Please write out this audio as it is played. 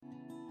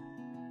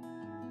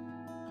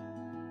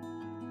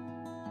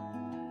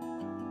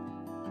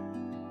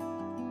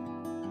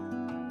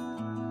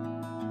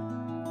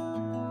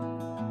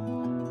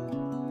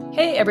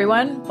Hey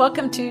everyone,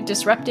 welcome to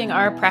Disrupting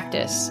Our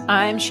Practice.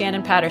 I'm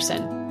Shannon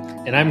Patterson.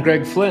 And I'm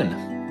Greg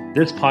Flynn.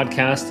 This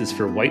podcast is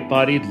for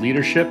white-bodied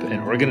leadership and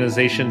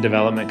organization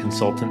development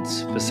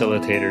consultants,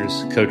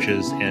 facilitators,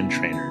 coaches, and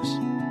trainers.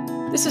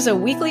 This is a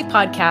weekly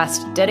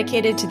podcast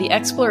dedicated to the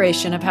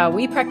exploration of how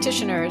we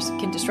practitioners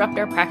can disrupt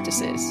our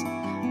practices.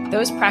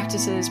 Those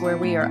practices where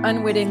we are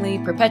unwittingly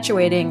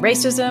perpetuating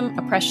racism,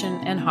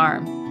 oppression, and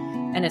harm.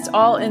 And it's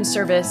all in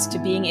service to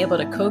being able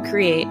to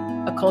co-create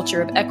a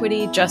culture of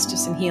equity,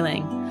 justice, and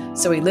healing,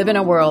 so we live in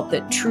a world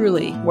that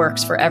truly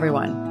works for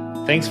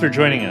everyone. Thanks for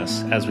joining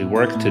us as we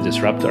work to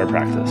disrupt our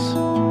practice.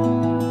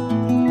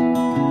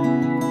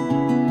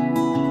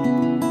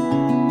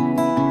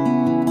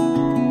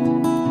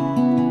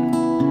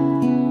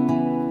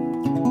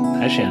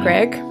 Hi, Shannon.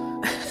 Greg.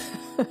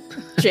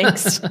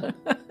 Jinx.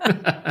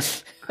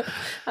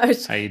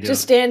 How you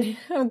doing?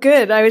 I'm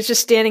good. I was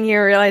just standing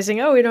here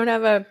realizing, we don't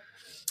have a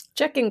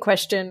check-in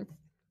question.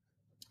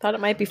 Thought it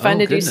might be fun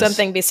to do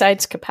something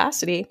besides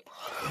capacity.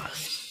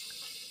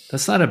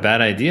 That's not a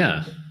bad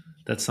idea.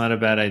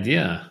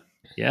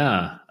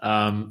 Yeah.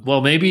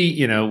 Well,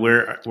 maybe,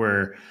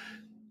 we're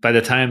by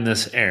the time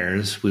this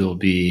airs, we'll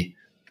be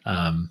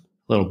a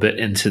little bit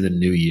into the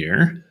new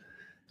year.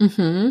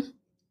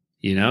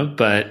 Mm-hmm.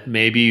 But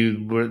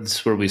maybe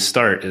that's where we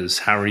start is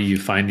how are you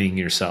finding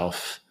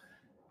yourself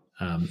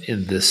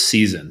in this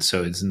season?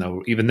 So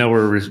even though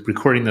we're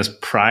recording this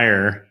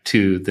prior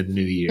to the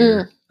new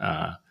year,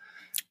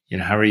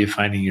 how are you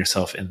finding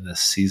yourself in this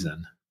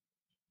season?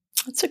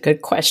 That's a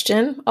good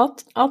question.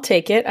 I'll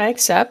take it. I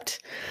accept.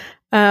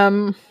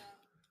 I'm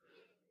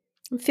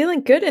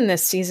feeling good in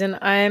this season.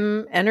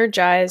 I'm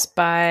energized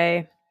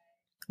by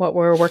what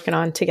we're working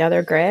on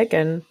together, Greg,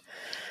 and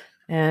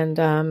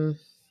that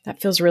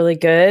feels really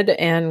good.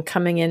 And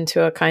coming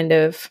into a kind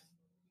of,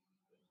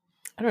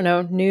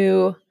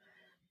 new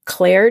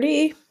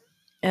clarity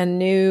and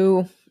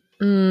new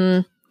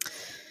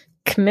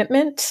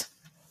commitment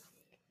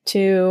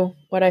to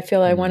what I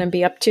feel I want to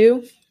be up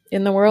to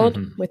in the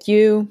world with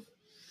you,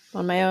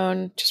 on my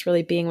own, just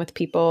really being with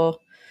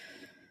people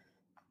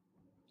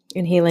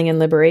in healing and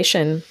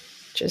liberation.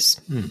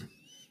 Just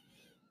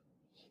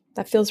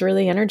that feels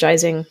really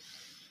energizing.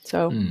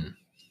 So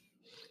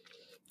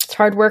it's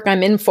hard work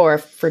I'm in for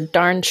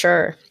darn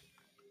sure.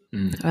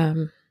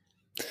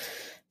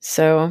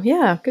 So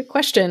yeah, good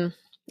question.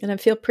 And I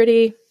feel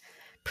pretty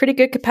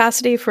good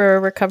capacity for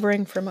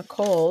recovering from a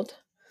cold.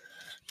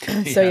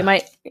 So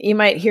you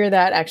might hear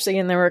that actually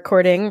in the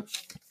recording,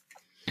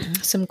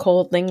 some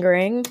cold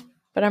lingering,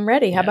 but I'm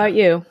ready. How about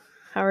you?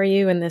 How are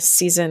you in this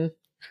season?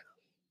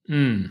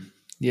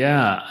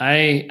 Yeah,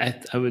 I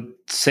would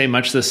say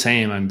much the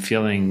same. I'm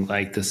feeling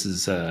like this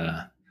is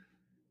a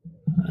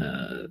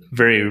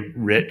very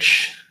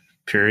rich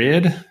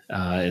period.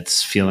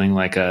 It's feeling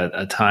like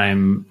a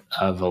time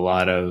of a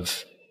lot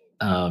of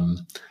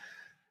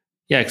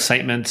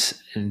excitement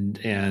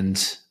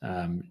and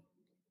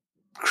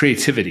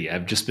creativity.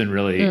 I've just been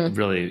really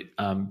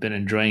been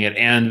enjoying it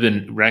and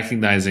been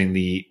recognizing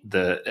the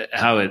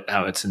how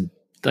it's in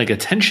like a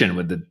tension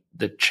with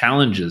the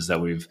challenges that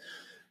we're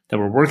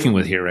working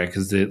with here, right?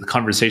 Because the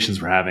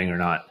conversations we're having are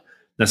not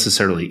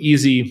necessarily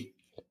easy.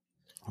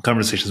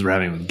 Conversations we're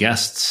having with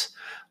guests,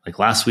 like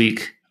last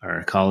week,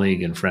 our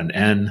colleague and friend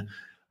N, are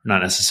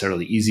not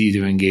necessarily easy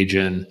to engage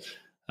in,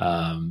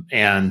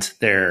 and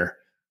they're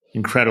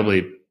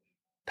incredibly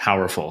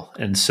powerful.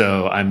 And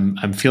so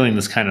I'm feeling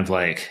this kind of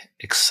like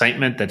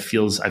excitement that I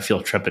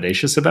feel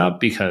trepidatious about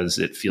because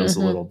it feels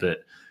a little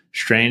bit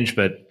strange,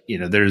 but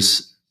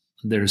there's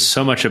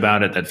so much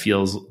about it that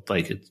feels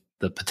like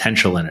the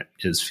potential in it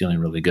is feeling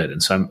really good.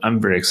 And so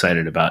I'm very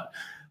excited about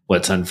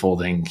what's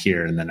unfolding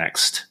here in the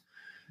next,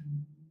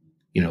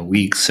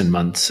 weeks and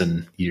months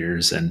and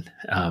years. And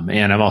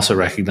I'm also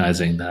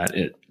recognizing that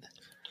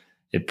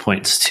it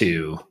points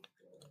to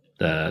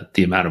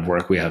the amount of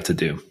work we have to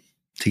do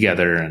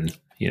together and,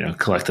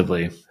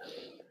 collectively.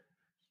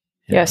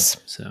 Yes.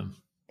 So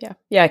yeah,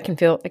 I can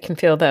feel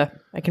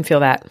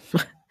that.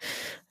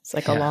 It's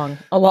like a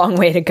long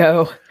way to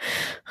go.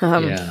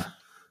 Yeah.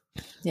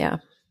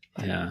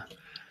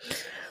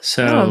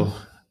 So,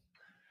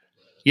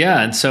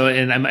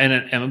 and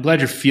I'm glad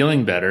you're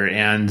feeling better,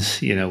 and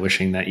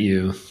wishing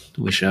you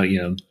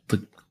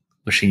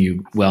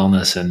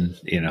wellness, and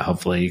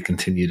hopefully you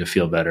continue to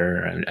feel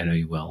better. I know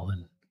you will,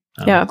 and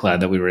I'm glad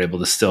that we were able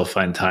to still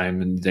find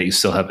time and that you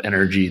still have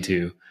energy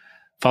to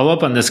follow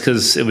up on this,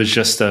 because it was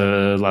just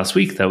last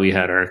week that we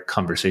had our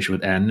conversation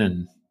with N,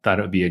 and thought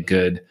it would be a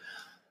good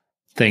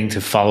thing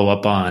to follow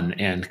up on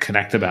and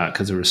connect about,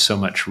 because there was so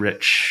much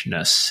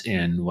richness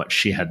in what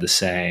she had to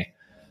say,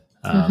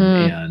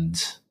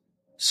 and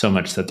so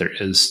much that there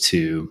is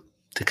to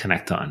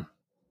connect on.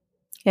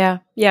 Yeah,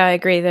 I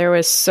agree. There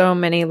was so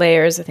many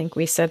layers. I think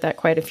we said that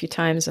quite a few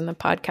times in the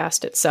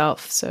podcast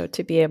itself. So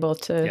to be able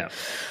to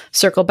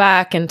circle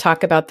back and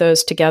talk about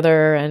those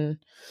together and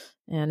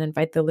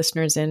invite the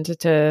listeners in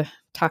to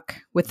talk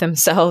with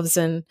themselves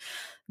and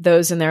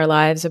those in their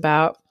lives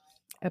about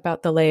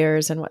the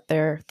layers and what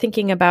they're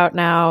thinking about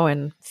now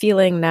and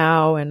feeling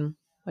now and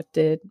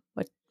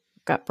what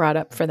got brought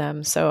up for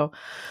them. So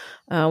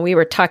we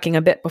were talking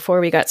a bit before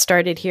we got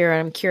started here.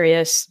 I'm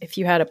curious if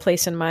you had a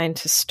place in mind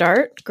to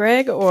start,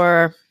 Greg,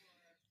 or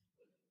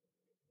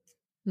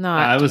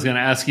not. I was going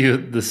to ask you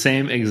the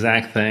same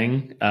exact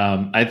thing.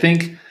 I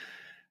think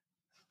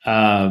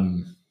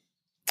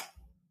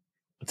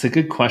it's a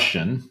good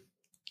question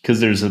because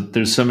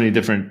there's so many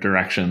different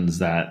directions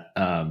that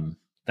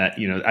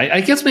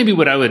I guess maybe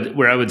where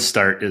I would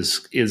start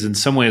is in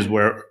some ways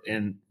where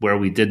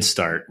we did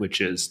start,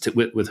 which is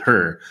with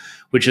her,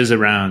 which is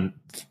around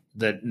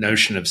the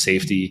notion of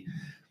safety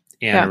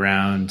and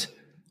around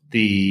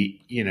the,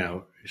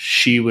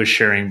 she was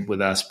sharing with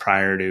us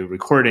prior to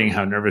recording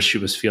how nervous she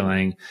was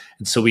feeling.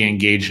 And so we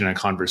engaged in a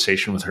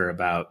conversation with her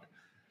about,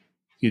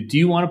 do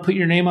you want to put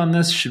your name on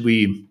this? Should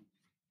we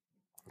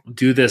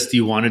do this? Do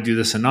you want to do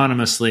this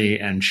anonymously?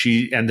 And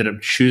she ended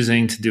up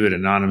choosing to do it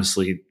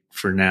anonymously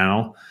for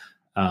now,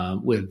 I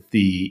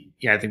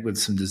think with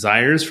some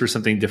desires for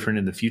something different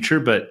in the future,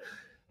 but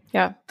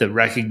the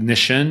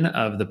recognition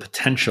of the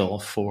potential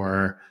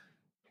for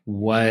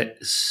what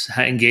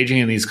engaging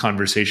in these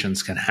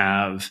conversations can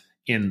have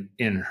in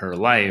her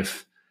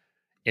life.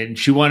 And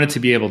she wanted to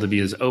be able to be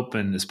as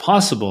open as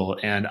possible.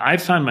 And I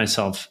found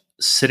myself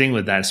sitting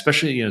with that,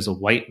 especially as a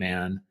white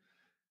man.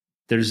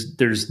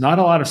 There's not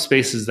a lot of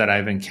spaces that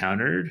I've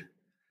encountered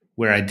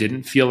where I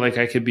didn't feel like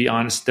I could be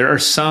honest. There are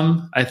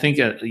some, I think,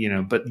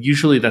 but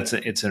usually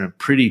it's in a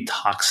pretty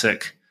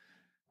toxic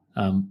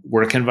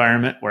work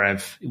environment where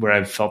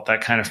I've felt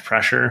that kind of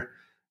pressure.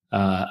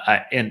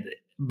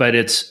 But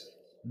it's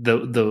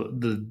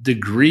the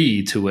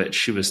degree to which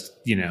she was,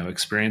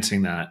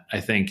 experiencing that,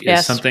 I think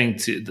is something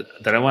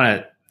that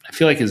I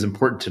feel like is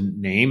important to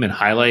name and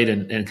highlight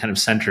and kind of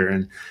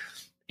center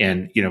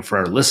and for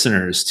our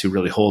listeners to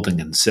really hold in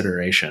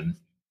consideration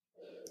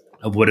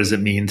of what does it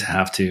mean to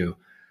have to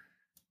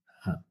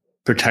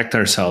protect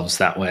ourselves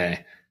that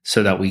way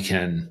so that we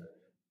can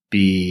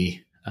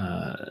be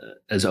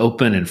as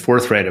open and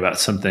forthright about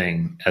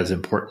something as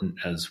important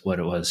as what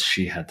it was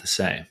she had to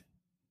say.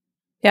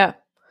 Yeah.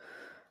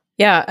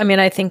 Yeah. I mean,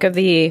 I think of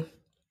the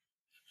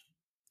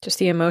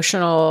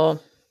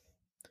emotional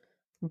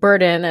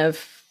burden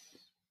of,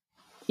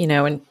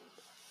 and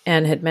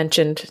Anne had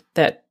mentioned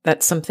that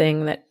that's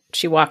something that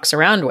she walks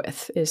around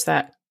with, is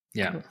that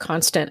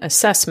constant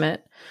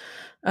assessment.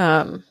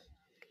 And,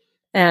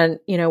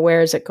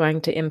 where is it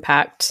going to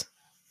impact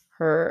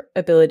her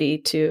ability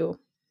to,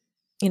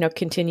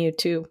 continue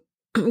to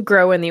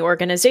grow in the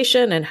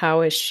organization, and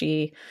how is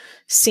she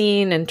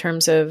seen in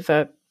terms of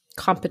a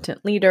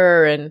competent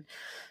leader, and,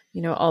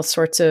 all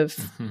sorts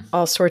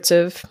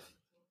of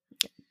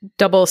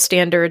double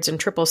standards and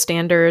triple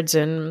standards,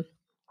 and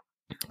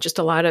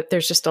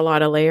there's just a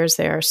lot of layers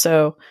there.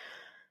 So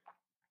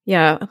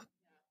yeah,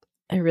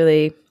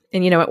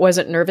 it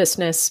wasn't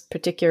nervousness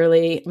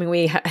particularly. I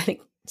mean, I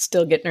think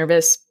still get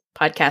nervous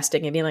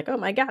podcasting and being like, oh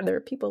my God, there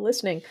are people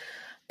listening.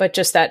 But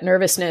just that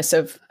nervousness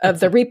of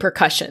the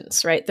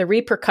repercussions, right? The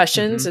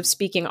repercussions of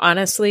speaking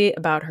honestly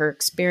about her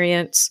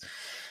experience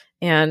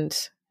and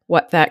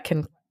what that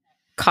can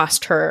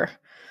cost her.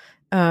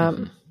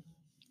 And,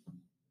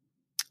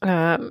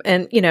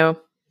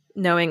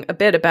 knowing a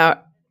bit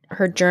about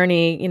her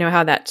journey,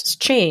 how that's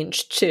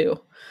changed too,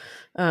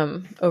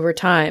 over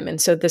time.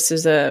 And so this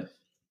is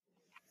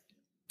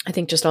I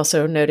think just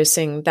also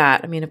noticing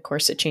that, I mean, of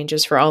course it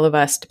changes for all of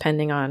us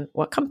depending on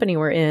what company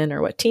we're in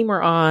or what team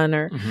we're on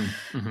or,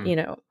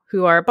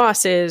 who our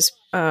boss is,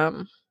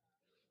 but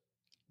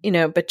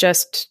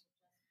just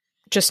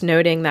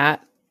noting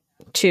that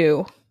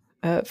too,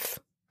 of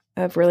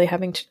really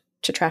having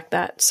to track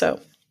that. So,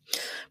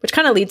 which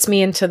kind of leads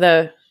me into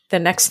the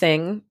next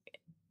thing,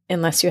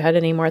 unless you had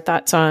any more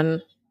thoughts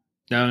on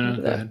no,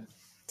 go ahead.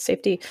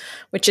 Safety,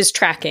 which is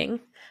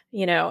tracking,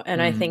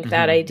 and I think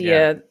that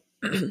idea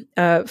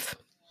of,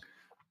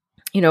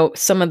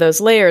 some of those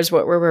layers,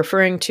 what we're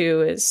referring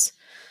to is,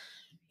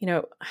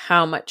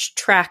 how much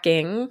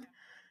tracking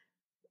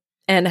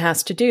and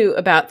has to do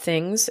about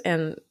things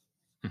and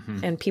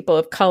people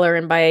of color.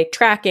 And by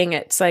tracking,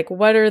 it's like,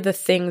 what are the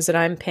things that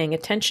I'm paying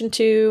attention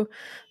to,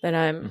 that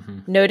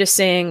I'm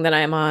noticing, that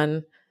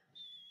I'm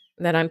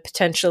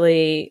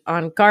potentially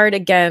on guard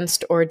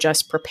against or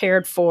just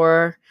prepared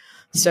for.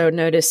 So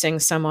noticing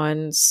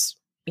someone's,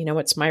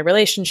 what's my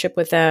relationship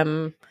with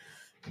them?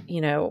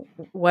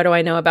 What do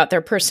I know about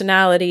their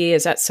personality?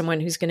 Is that someone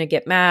who's going to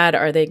get mad?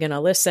 Are they going to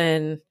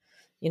listen?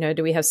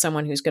 Do we have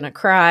someone who's going to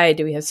cry?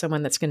 Do we have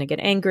someone that's going to get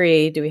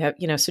angry? Do we have,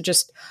 so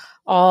just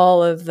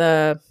all of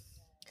the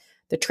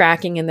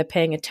tracking and the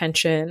paying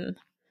attention.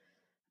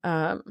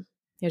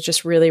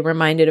 Just really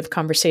reminded of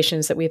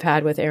conversations that we've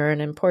had with Erin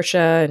and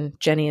Portia and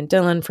Jenny and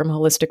Dylan from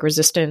Holistic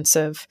Resistance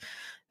of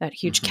that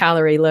huge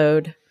calorie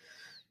load,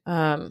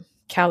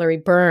 calorie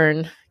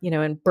burn,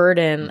 and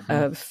burden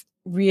of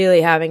really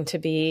having to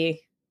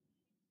be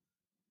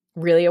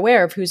really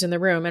aware of who's in the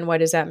room and what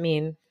does that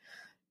mean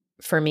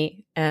for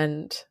me.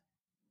 And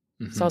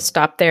so I'll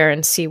stop there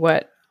and see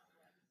what.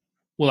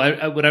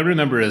 Well, what I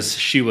remember is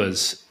she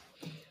was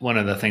one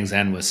of the things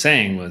Anne was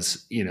saying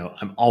was,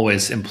 I'm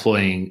always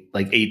employing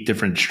like 8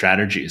 different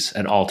strategies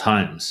at all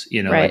times,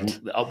 Right.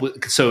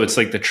 So it's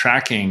like the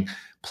tracking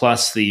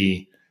plus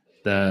the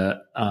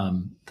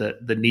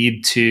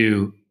need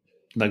to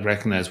like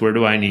recognize, where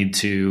do I need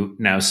to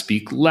now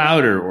speak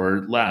louder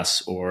or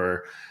less,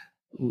 or,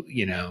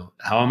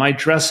 how am I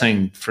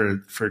dressing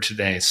for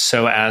today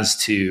so as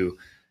to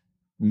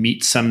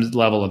meet some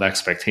level of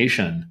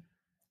expectation.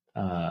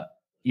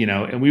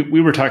 And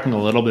we were talking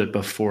a little bit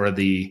before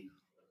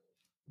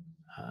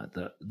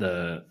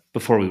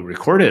before we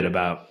recorded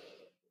about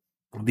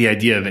the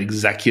idea of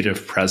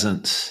executive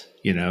presence,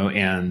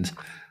 and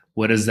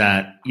what is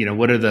that,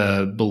 what are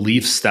the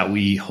beliefs that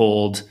we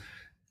hold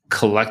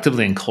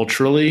collectively and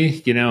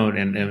culturally,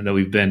 and that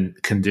we've been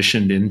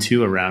conditioned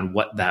into around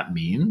what that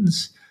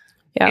means.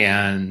 Yeah.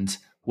 And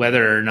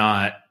whether or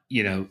not,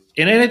 and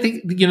I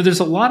think,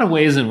 there's a lot of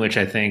ways in which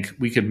I think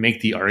we could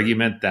make the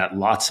argument that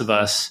lots of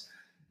us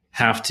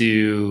have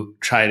to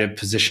try to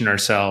position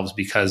ourselves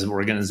because of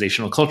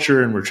organizational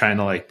culture, and we're trying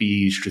to like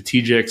be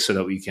strategic so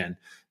that we can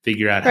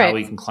figure out how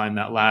we can climb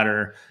that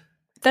ladder.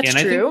 That's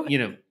true. I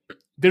think,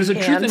 there's a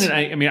truth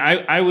in it.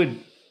 I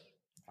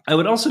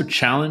would also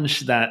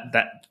challenge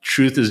that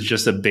truth is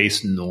just a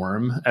base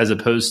norm, as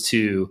opposed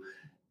to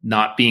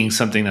not being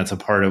something that's a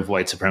part of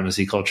white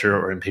supremacy culture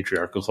or in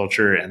patriarchal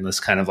culture and this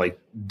kind of like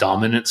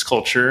dominance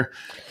culture.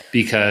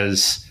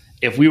 Because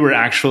if we were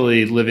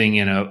actually living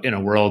in a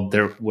world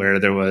where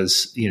there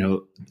was,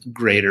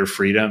 greater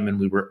freedom,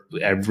 and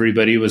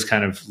everybody was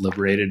kind of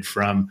liberated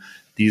from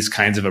these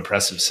kinds of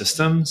oppressive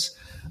systems,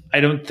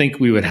 I don't think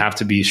we would have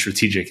to be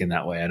strategic in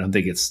that way. I don't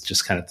think it's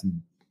just kind of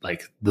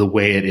like the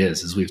way it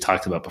is, as we've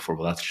talked about before.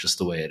 Well, that's just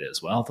the way it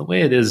is. Well, the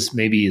way it is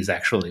maybe is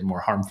actually more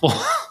harmful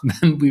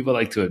than we would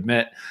like to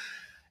admit.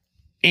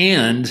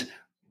 And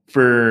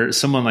for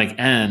someone like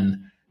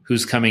Anne,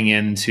 who's coming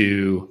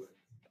into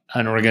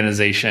an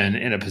organization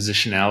in a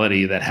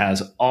positionality that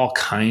has all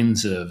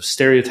kinds of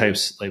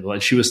stereotypes,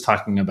 like she was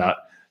talking about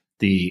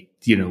the,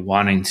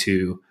 wanting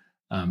to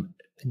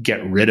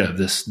get rid of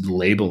this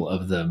label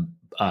of the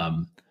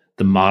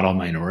model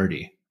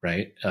minority,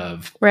 right?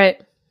 Of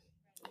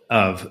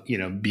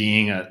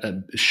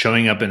being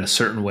showing up in a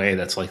certain way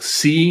that's like,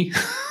 see,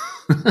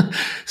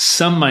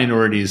 some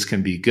minorities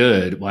can be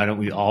good. Why don't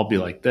we all be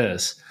like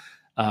this?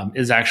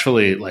 Is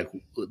actually like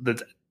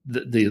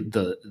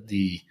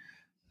the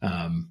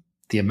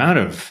amount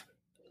of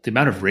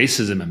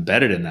racism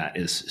embedded in that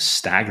is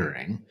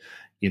staggering,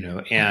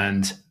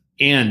 and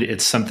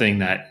it's something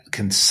that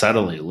can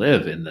subtly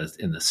live in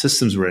the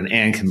systems we're in,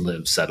 and can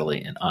live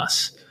subtly in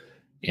us.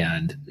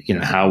 And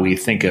how we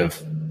think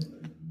of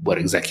what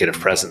executive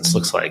presence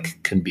looks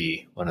like can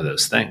be one of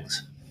those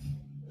things.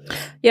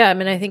 Yeah, I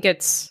mean, I think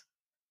it's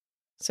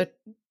so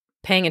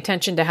paying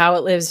attention to how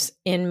it lives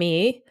in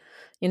me.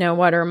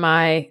 What are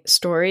my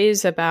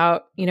stories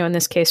about? In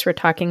this case, we're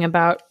talking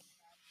about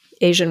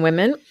Asian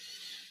women,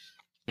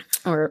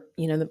 or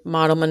the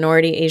model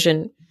minority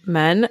Asian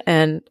men,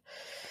 and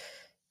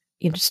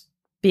just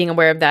being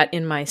aware of that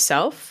in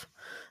myself,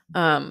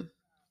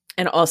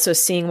 and also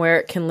seeing where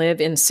it can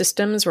live in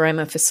systems where I'm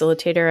a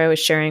facilitator. I was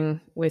sharing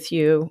with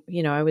you,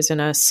 I was in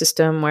a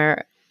system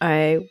where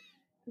I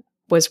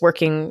was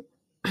working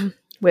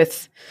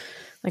with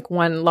like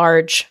one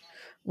large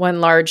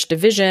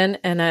division,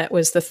 and it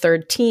was the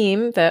third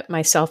team that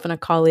myself and a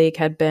colleague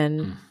had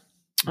been,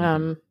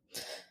 the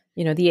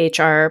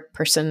HR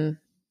person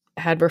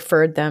had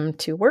referred them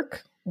to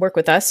work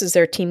with us as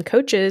their team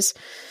coaches,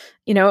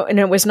 and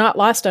it was not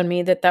lost on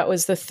me that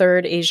was the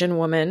third Asian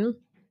woman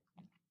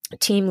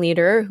team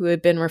leader who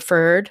had been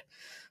referred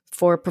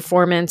for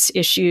performance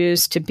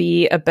issues to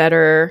be a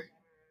better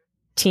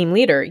team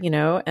leader,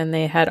 and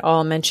they had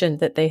all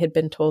mentioned that they had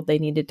been told they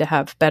needed to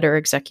have better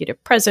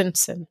executive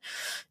presence and,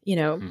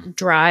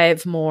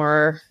 drive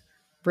more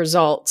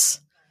results.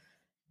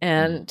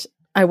 And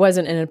I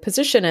wasn't in a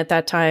position at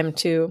that time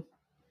to,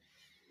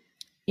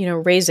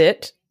 raise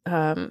it,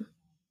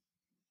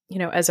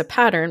 as a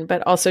pattern,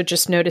 but also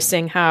just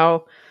noticing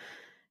how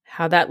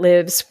that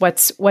lives,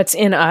 what's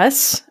in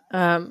us,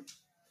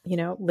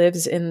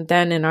 lives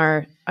in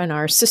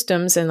our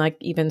systems. And like,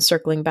 even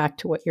circling back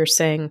to what you're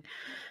saying,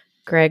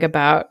 Greg,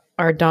 about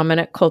our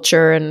dominant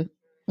culture and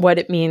what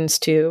it means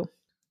to,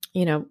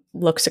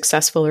 look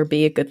successful or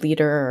be a good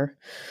leader, or,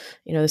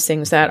 those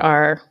things that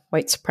are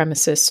white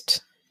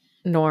supremacist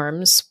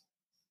norms,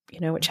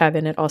 which have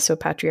in it also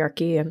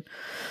patriarchy. And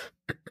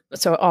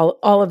so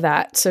all of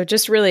that. So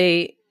just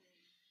really,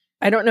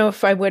 I don't know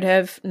if I would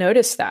have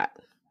noticed that,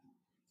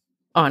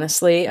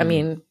 honestly. I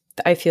mean,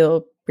 I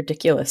feel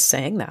ridiculous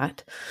saying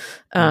that.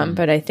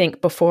 But I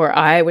think before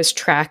I was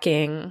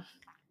tracking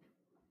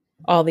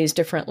all these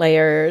different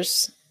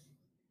layers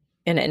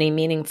in any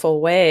meaningful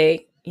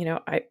way,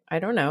 I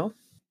don't know.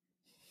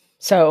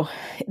 So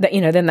that,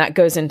 then that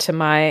goes into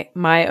my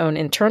own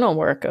internal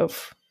work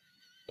of,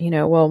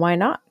 well, why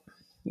not?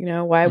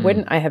 Why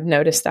wouldn't I have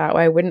noticed that?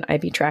 Why wouldn't I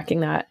be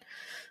tracking that?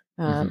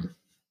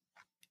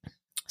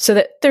 So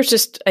that there's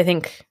just, I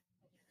think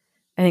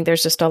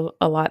there's just a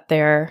lot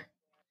there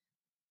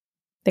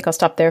think I'll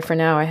stop there for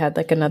now. I had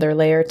like another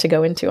layer to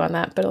go into on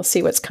that, but I'll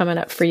see what's coming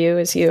up for you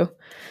as you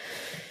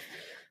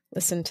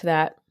listen to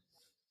that,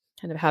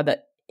 kind of how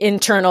the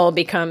internal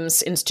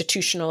becomes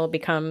institutional,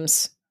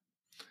 becomes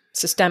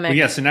systemic. Well,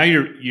 yeah. So now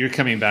you're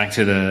coming back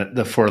to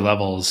the 4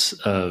 levels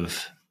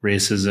of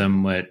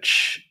racism,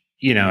 which,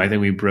 you know, I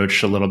think we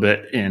broached a little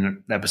bit in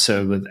an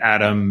episode with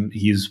Adam.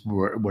 He's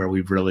where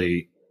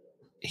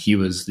he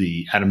was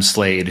the Adam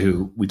Slade,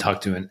 who we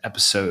talked to in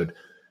episode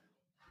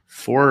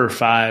 4 or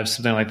 5,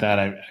 something like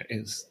that.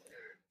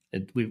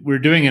 We're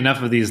doing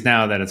enough of these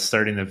now that it's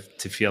starting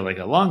to feel like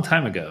a long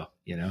time ago,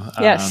 you know?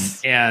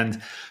 Yes.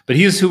 But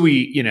he's who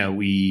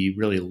we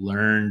really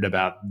learned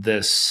about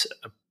this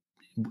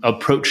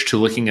approach to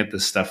looking at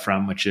this stuff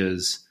from, which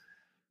is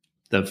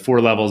the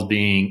 4 levels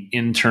being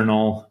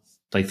internal,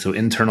 like, so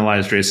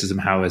internalized racism,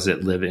 how does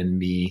it live in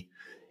me?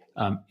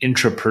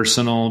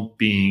 Intrapersonal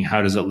being,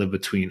 how does it live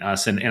between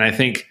us? And I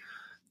think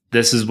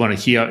this is one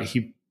of,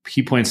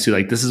 he points to,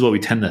 like, this is what we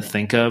tend to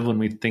think of when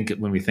we think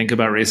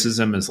about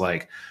racism, is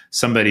like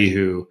somebody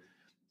who,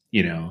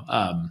 you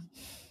know,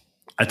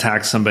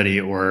 attacks somebody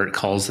or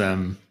calls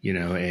them, you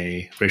know,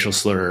 a racial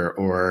slur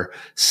or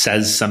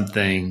says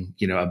something,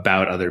 you know,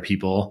 about other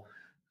people.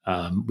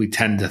 We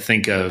tend to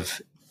think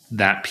of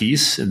that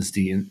piece as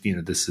the, you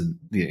know, this is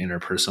the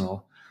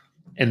interpersonal.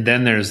 And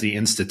then there's the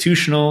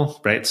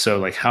institutional, right? So,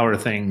 like, how are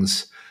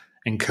things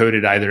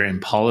encoded either in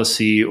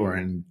policy or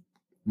in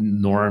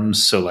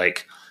norms? So,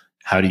 like,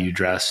 how do you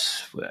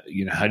dress?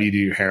 You know, how do you do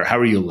your hair? How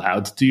are you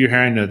allowed to do your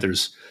hair? I know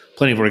there's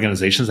plenty of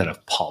organizations that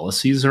have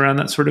policies around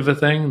that sort of a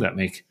thing that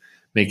make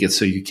it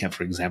so you can't,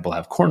 for example,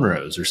 have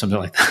cornrows or something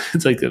like that.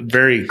 It's like a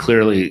very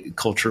clearly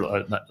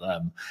cultural,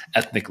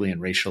 ethnically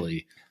and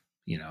racially,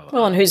 you know.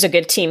 Well, and who's a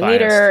good team biased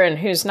leader and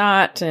who's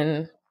not,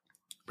 and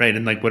right,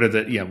 and like what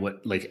are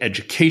what like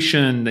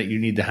education that you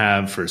need to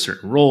have for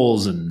certain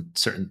roles and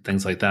certain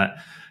things like that.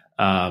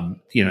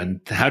 You know,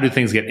 and how do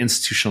things get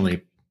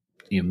institutionally,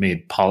 you know,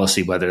 made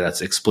policy, whether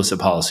that's explicit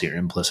policy or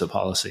implicit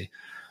policy,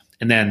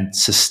 and then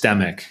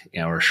systemic,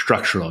 you know, or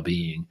structural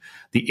being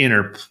the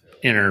inner.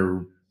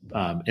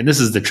 And this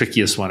is the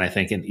trickiest one, I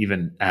think, and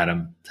even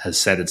Adam has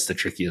said it's the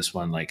trickiest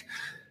one, like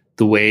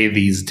the way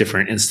these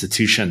different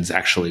institutions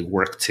actually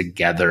work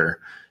together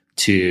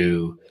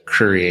to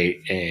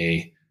create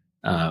a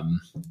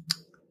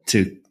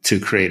to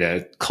create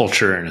a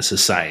culture and a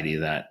society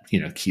that, you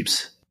know,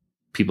 keeps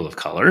people of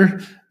color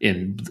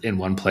in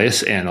one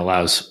place and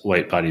allows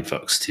white-bodied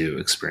folks to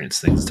experience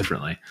things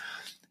differently.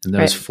 And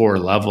those 4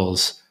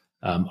 levels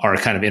are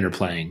kind of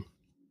interplaying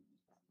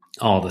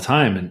all the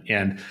time.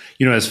 And,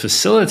 you know, as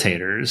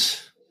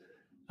facilitators,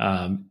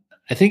 I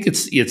think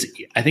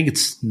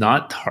it's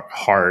not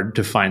hard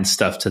to find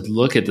stuff to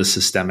look at the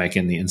systemic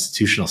and the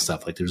institutional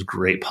stuff. Like, there's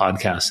great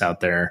podcasts out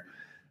there.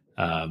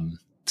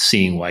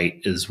 Seeing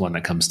White is one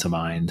that comes to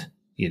mind.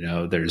 You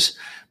know, there's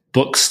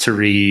books to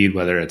read,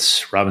 whether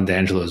it's Robin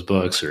DiAngelo's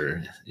books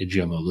or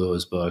Ijeoma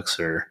Oluo's books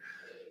or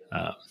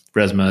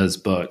Resma's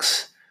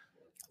books.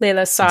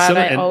 Layla Saad,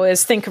 I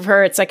always think of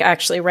her. It's like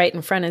actually right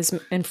in front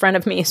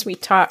of me as we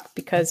talk,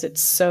 because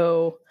it's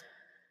so,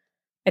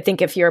 I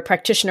think if you're a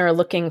practitioner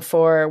looking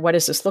for what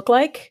does this look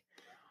like,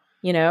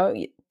 you know,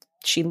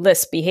 she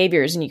lists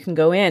behaviors and you can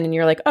go in and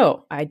you're like,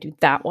 oh, I do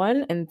that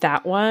one and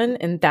that one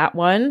and that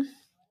one.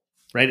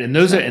 Right. And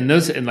those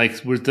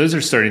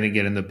are starting to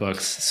get in the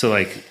books. So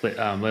like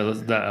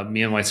the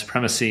Me and White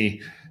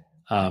Supremacy,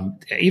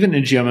 even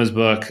in Ijeoma's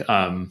book.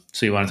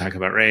 So you want to talk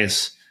about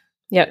race.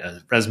 Yeah.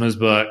 Resma's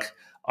book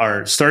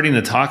are starting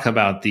to talk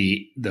about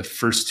the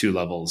first 2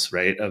 levels,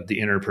 right, of the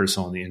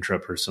interpersonal and the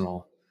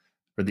intrapersonal,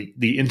 or the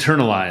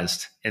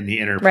internalized and the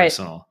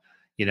interpersonal. Right.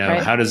 You know,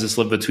 how does this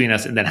live between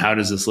us, and then how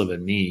does this live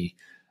in me?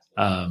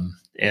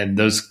 And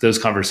those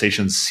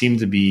conversations seem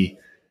to be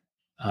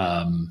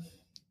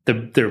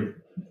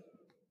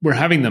we're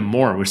having them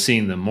more. We're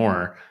seeing them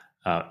more,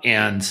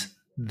 and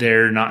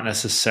they're not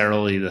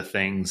necessarily the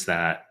things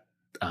that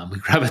we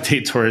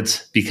gravitate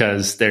towards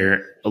because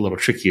they're a little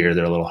trickier.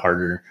 They're a little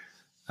harder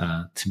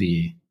to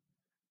be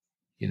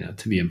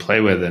in play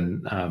with.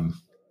 And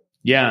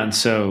and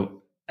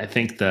so I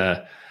think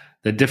the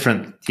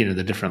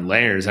different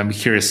layers, I'm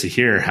curious to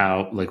hear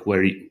how, like,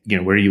 where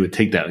you would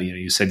take that. You know,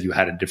 you said you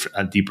had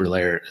a deeper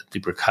layer, a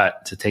deeper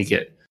cut to take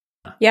it.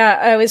 Yeah,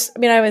 I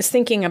was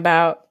thinking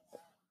about,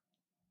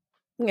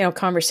 you know,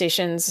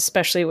 conversations,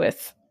 especially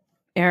with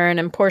Erin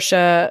and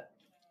Portia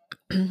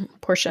in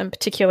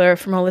particular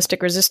from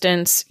Holistic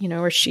Resistance, you know,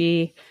 where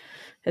she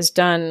has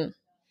done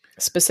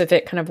a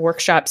specific kind of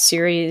workshop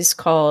series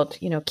called,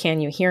 you know,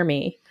 Can You Hear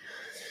Me?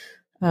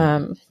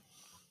 And,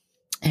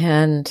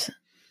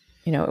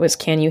 you know, it was,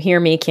 can you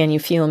hear me? Can you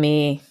feel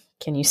me?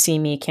 Can you see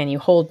me? Can you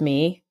hold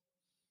me?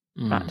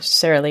 Not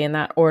necessarily in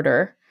that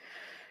order,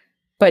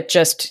 but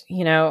just,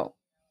 you know,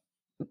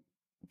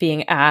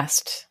 being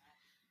asked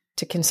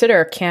to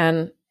consider,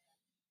 can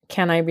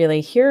I really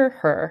hear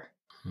her,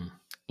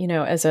 you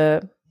know, as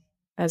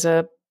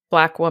a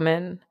Black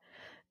woman,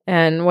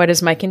 and what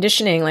is my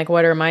conditioning? Like,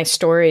 what are my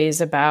stories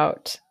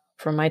about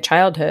from my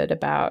childhood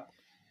about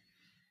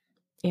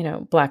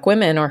Black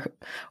women,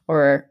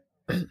 or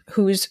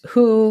who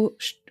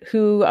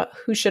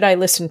should I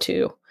listen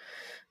to,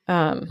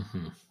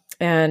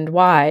 and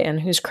why, and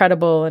who's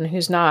credible and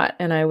who's not.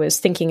 And I was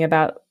thinking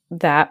about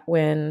that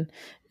when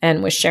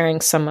Anne was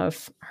sharing some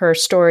of her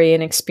story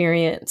and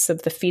experience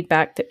of the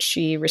feedback that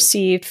she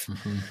received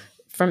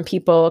from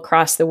people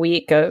across the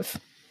week of,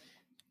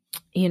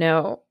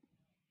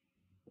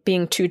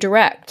 being too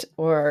direct,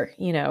 or,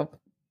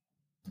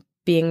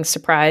 being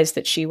surprised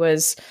that she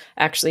was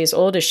actually as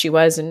old as she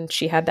was, and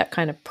she had that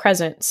kind of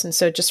presence. And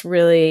so it just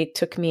really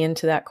took me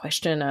into that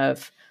question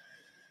of,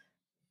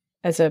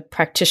 as a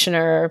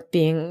practitioner,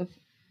 being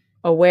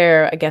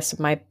aware, I guess, of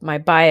my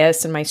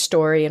bias and my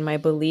story and my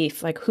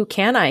belief, like, who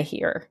can I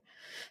hear?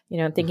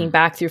 Thinking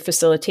back through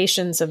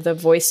facilitations of the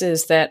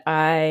voices that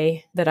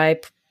I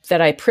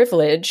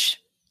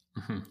privilege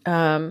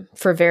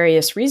for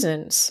various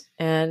reasons.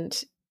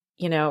 And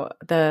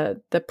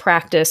the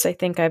practice I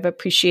think I've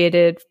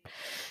appreciated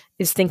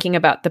is thinking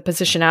about the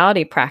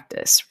positionality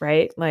practice,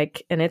 right?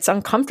 Like, and it's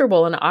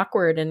uncomfortable and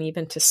awkward, and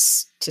even to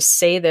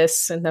say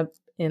this in the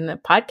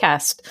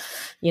podcast,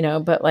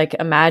 but like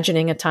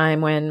imagining a time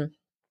when,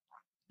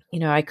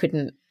 I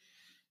couldn't,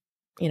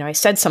 I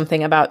said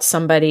something about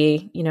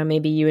somebody,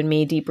 maybe you and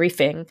me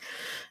debriefing,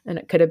 and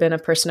it could have been a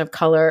person of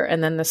color,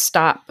 and then the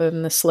stop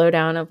and the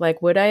slowdown of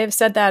like, would I have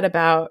said that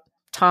about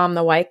Tom,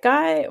 the white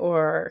guy,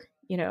 or,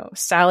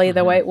 Sally,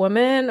 the white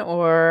woman,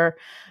 or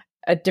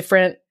a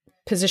different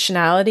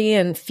positionality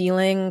and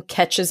feeling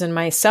catches in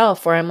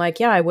myself where I'm like,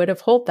 yeah, I would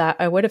have held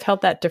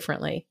that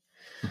differently,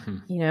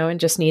 and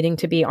just needing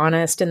to be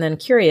honest and then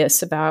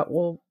curious about,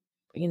 well,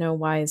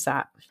 why is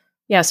that?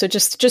 Yeah. So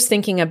just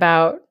thinking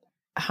about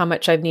how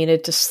much I've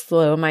needed to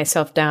slow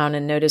myself down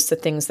and notice the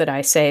things that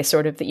I say,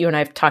 sort of, that you and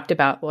I've talked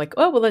about, like,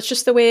 oh, well, that's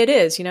just the way it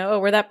is,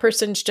 where that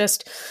person's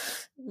just,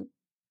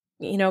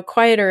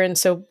 quieter. And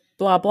so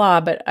blah, blah,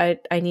 but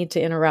I need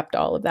to interrupt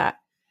all of that.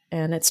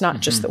 And it's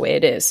not just the way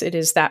it is. It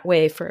is that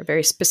way for a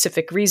very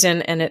specific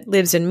reason, and it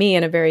lives in me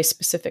in a very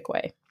specific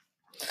way.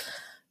 So.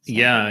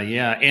 Yeah.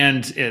 Yeah.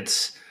 And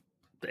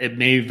it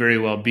may very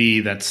well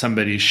be that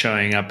somebody's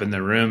showing up in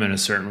the room in a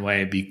certain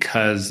way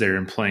because they're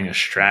employing a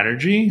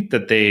strategy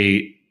that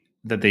they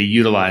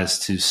utilize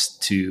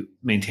to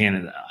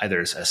maintain either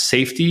a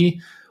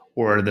safety,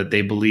 or that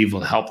they believe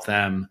will help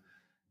them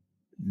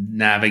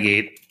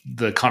navigate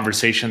the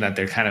conversation that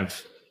they kind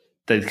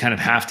of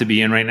have to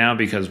be in right now,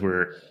 because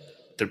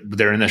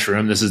they're in this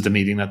room. This is the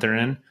meeting that they're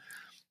in.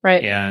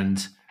 Right.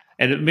 And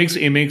it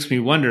makes me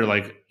wonder,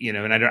 like,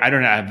 and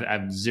I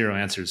have zero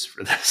answers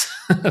for this,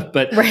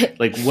 but right.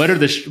 Like, what are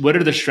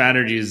the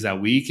strategies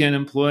that we can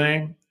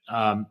employ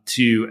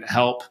to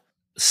help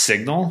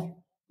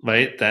signal,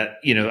 right, that,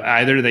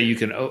 either that you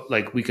can,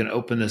 like, we can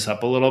open this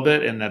up a little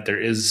bit and that there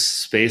is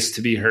space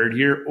to be heard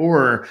here,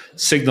 or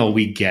signal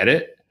we get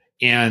it.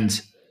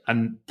 And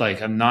I'm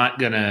not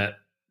gonna,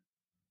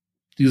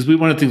 because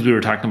one of the things we were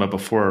talking about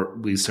before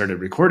we started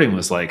recording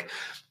was like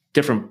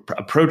different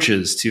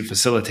approaches to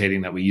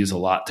facilitating that we use a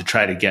lot to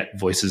try to get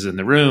voices in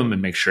the room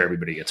and make sure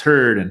everybody gets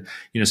heard. And,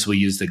 so we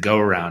use the go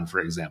around, for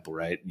example,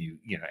 right?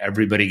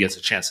 Everybody gets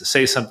a chance to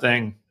say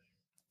something.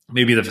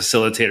 Maybe the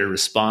facilitator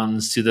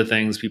responds to the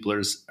things people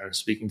are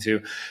speaking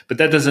to, but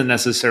that doesn't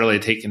necessarily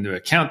take into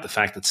account the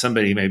fact that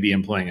somebody may be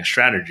employing a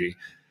strategy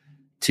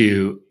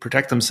to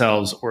protect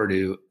themselves, or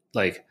to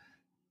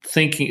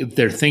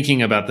they're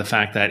thinking about the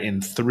fact that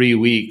in 3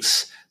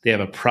 weeks they have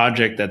a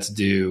project that's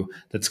due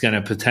that's going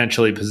to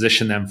potentially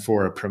position them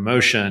for a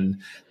promotion,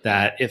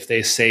 that if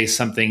they say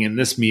something in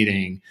this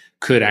meeting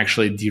could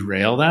actually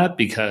derail that,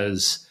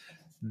 because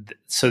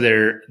so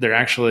they're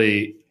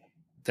actually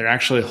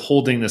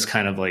holding this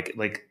kind of like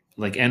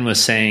Anne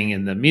was saying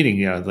in the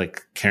meeting,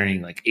 like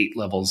carrying like 8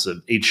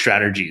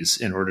 strategies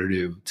in order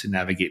to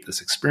navigate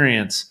this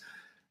experience.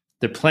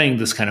 They're playing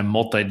this kind of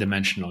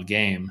multi-dimensional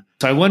game.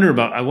 So I wonder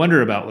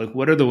about like,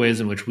 what are the ways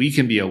in which we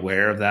can be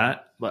aware of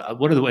that?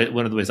 What are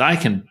the ways I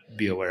can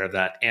be aware of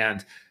that,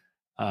 and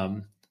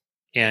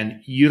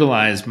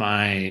utilize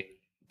my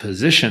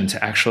position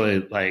to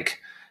actually like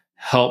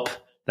help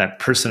that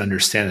person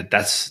understand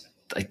that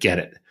I get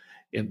it.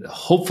 And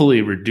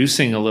hopefully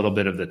reducing a little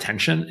bit of the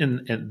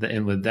tension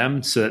in with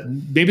them, so that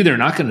maybe they're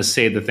not going to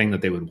say the thing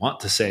that they would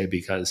want to say,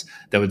 because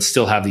that would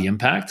still have the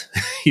impact,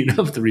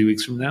 3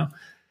 weeks from now,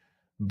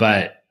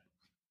 but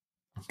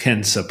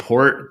can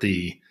support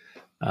the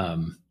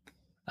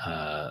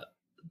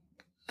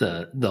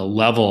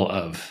level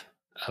of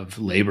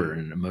labor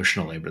and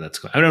emotional labor that's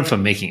going. I don't know if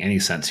I'm making any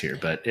sense here,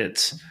 but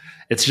it's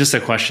just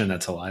a question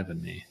that's alive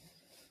in me.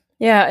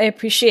 Yeah, I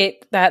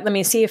appreciate that. Let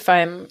me see if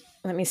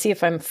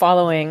I'm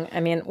following. I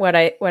mean, what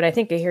I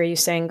think I hear you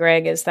saying,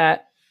 Greg, is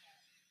that,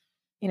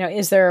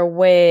 is there a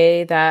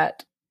way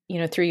that,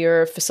 through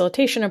your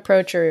facilitation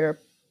approach or your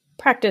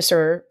practice,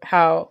 or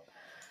how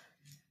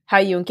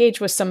you engage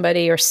with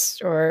somebody, or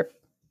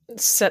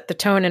set the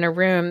tone in a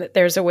room, that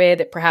there's a way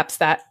that perhaps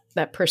that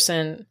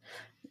person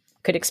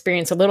could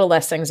experience a little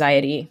less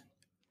anxiety,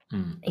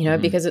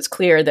 because it's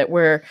clear that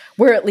we're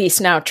at least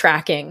now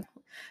tracking,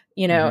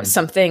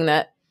 something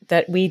that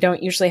that we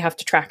don't usually have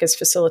to track as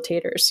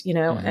facilitators,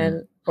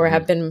 and or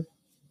have been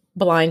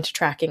blind to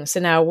tracking.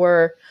 So now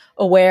we're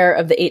aware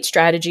of the 8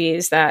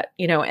 strategies that,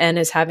 N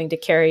is having to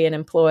carry and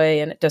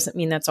employ. And it doesn't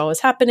mean that's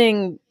always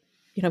happening.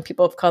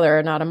 People of color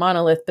are not a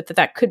monolith, but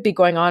that could be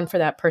going on for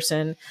that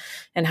person.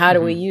 And how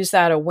do we use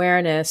that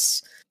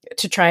awareness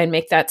to try and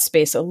make that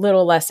space a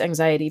little less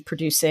anxiety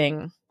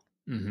producing?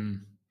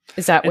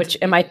 Is that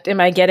am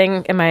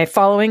I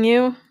following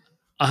you?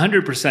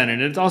 100%.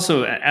 And it's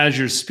also, as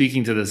you're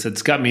speaking to this,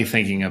 it's got me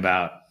thinking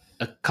about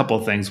a couple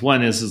of things.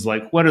 One is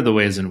like, what are the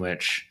ways in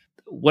which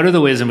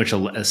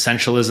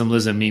essentialism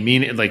lives in me?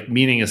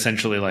 Meaning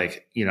essentially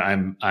like,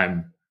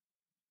 I'm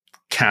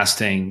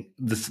casting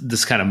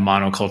this kind of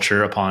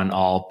monoculture upon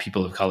all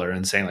people of color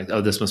and saying like,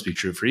 oh, this must be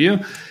true for you,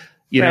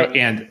 know,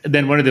 and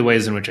then one of the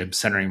ways in which I'm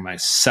centering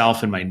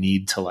myself and my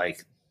need to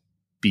like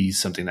be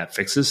something that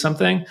fixes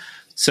something.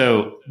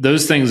 So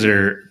those things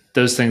are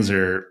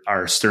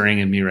stirring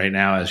in me right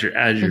now as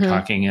you're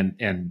talking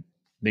and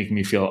making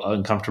me feel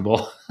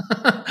uncomfortable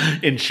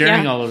in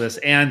sharing all of this.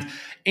 And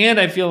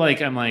I feel like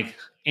there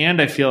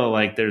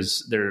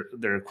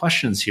are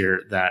questions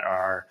here that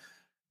are,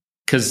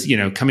 because,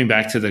 coming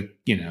back to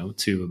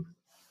to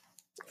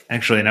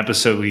actually an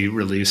episode we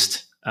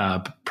released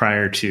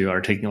prior to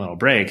our taking a little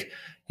break,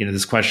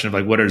 this question of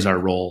like, what is our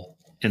role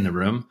in the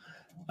room?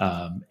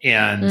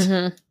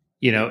 And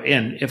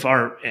if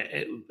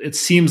it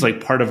seems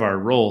like part of our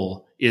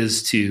role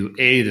is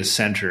to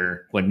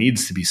center what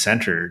needs to be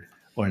centered,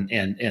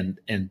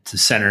 and to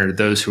center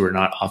those who are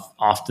not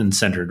often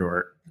centered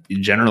or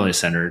generally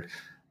centered,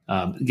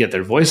 get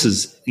their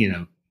voices,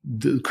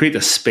 create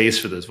the space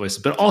for those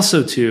voices, but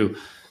also to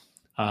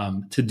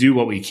do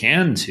what we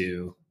can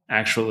to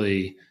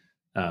actually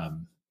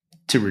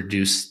to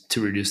reduce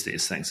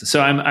these things.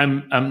 So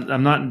I'm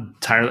not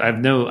entirely, I have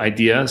no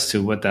idea as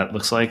to what that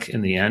looks like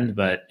in the end,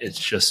 but it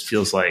just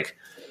feels like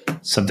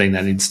something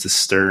that needs to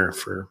stir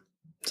for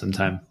some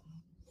time.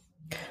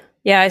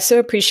 Yeah, I so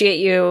appreciate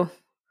you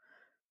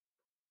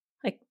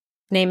like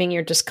naming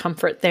your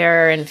discomfort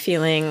there and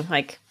feeling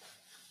like,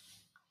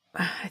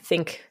 I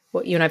think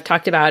what you and I've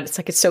talked about, it's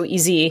like, it's so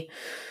easy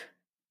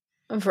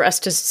for us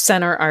to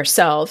center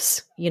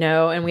ourselves,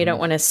 and we don't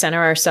want to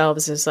center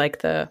ourselves as like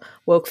the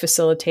woke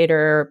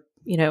facilitator,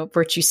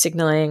 virtue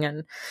signaling,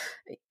 and,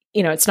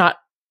 it's not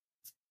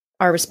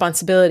our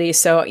responsibility.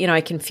 So,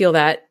 I can feel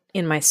that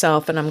in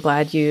myself, and I'm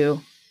glad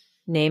you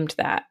named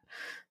that.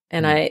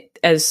 And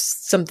as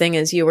something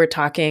as you were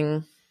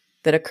talking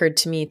that occurred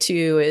to me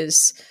too,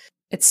 is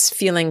it's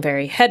feeling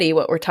very heady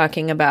what we're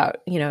talking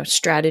about,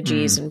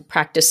 strategies and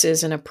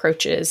practices and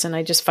approaches. And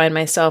I just find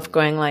myself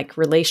going like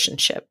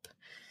relationship,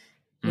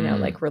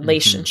 like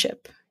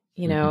relationship,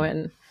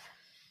 and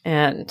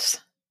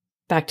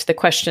back to the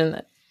question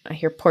that I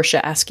hear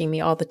Portia asking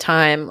me all the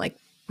time, like,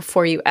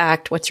 before you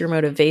act, what's your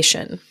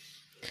motivation?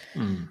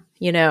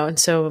 And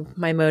so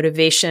my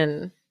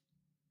motivation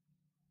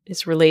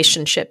is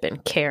relationship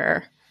and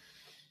care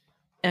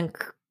and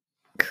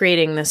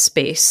creating this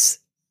space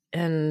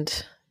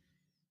and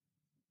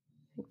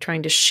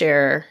trying to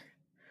share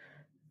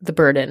the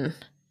burden,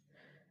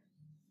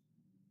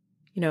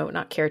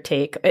 not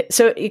caretake.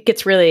 So it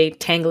gets really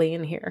tangly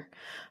in here,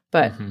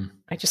 but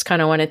I just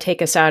kind of want to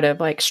take us out of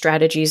like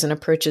strategies and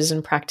approaches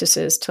and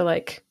practices to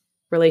like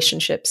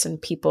relationships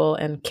and people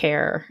and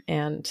care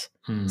and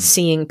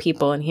seeing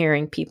people and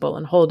hearing people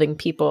and holding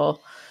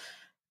people.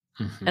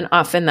 And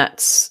often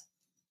it's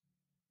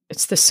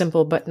the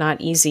simple but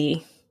not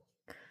easy,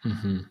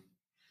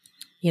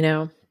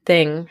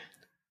 thing.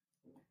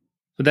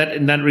 But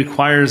that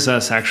requires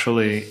us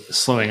actually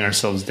slowing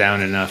ourselves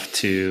down enough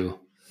to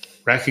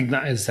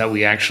recognize that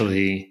we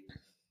actually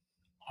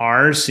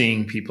are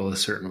seeing people a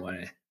certain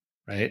way,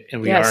 right?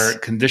 And we are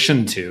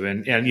conditioned to.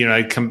 And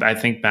I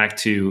think back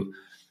to,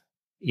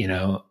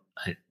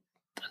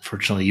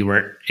 unfortunately, you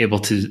weren't able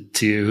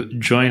to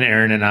join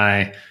Aaron and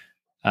I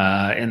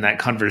in that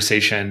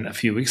conversation a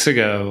few weeks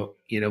ago,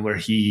 where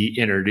he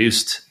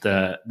introduced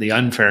the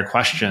unfair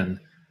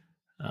question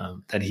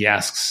that he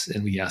asks,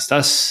 and we asked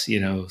us,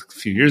 a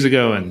few years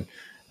ago, and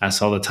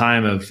asked all the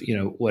time of,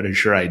 what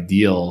is your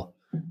ideal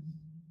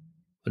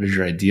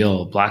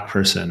Black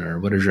person, or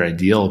what is your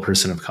ideal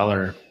person of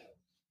color?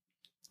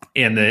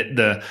 And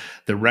the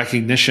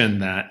recognition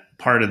that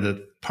part of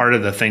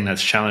the thing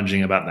that's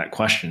challenging about that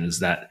question is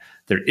that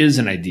there is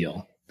an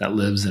ideal that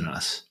lives in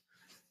us,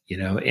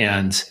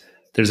 and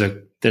there's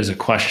a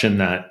question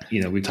that,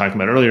 we talked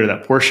about earlier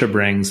that Portia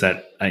brings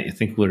that I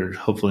think we're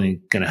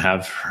hopefully going to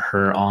have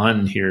her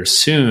on here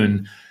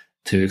soon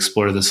to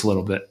explore this a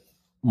little bit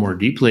more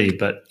deeply.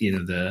 But,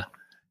 the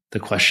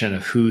question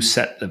of who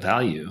set the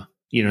value,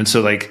 and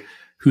so like,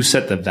 who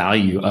set the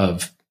value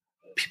of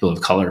people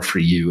of color for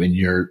you in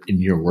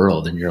your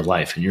world, in your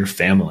life, in your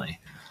family?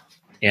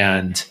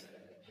 And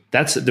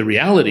that's the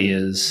reality,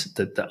 is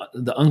that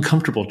the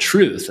uncomfortable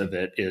truth of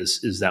it is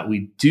that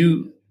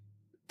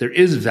there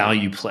is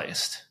value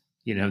placed,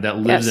 that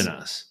lives in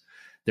us.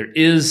 There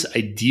is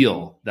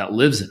ideal that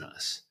lives in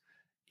us.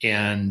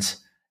 And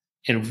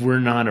we're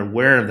not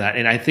aware of that.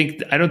 And I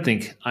don't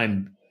think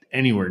I'm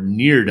anywhere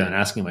near done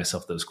asking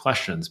myself those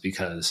questions,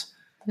 because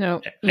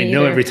No, I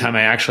know every time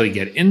I actually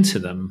get into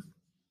them,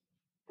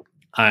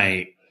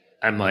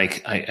 I'm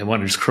like, I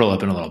want to just curl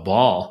up in a little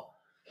ball.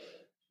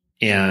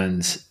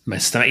 And my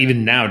stomach,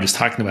 even now, just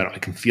talking about it, I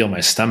can feel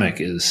my stomach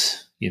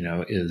is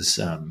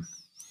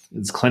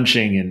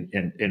clenching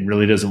and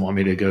really doesn't want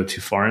me to go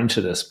too far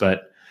into this.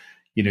 But,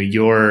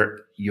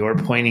 you're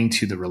pointing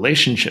to the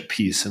relationship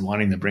piece and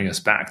wanting to bring us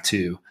back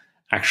to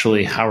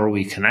actually, how are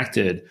we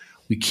connected?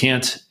 We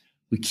can't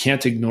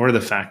ignore the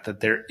fact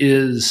that there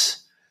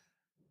is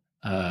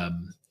a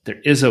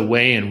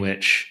way in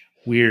which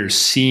we're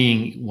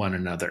seeing one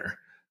another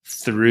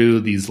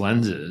through these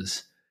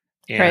lenses,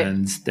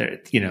 and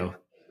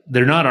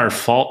they're not our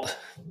fault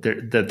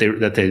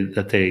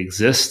that they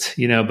exist,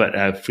 but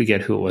I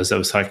forget who it was that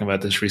was talking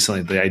about this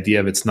recently. The idea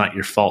of it's not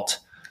your fault,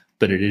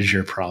 but it is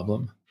your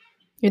problem.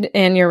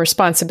 And your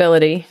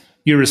responsibility.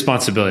 Your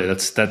responsibility.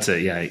 That's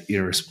it. Yeah.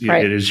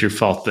 It is your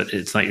fault, but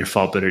it's not your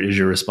fault, but it is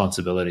your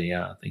responsibility.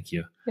 Yeah. Thank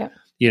you. Yeah.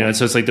 And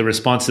so it's like the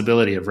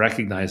responsibility of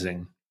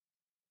recognizing,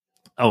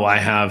 and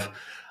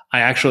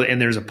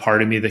there's a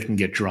part of me that can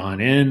get drawn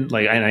in.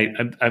 Like,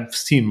 and I've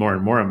seen more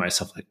and more of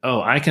myself, like,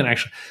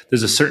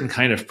 there's a certain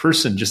kind of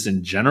person just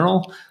in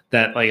general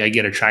that, like, I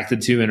get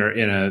attracted to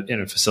in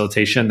a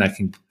facilitation that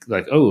can,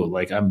 like,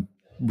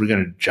 we're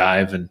going to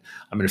jive and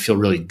I'm going to feel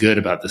really good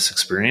about this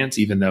experience,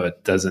 even though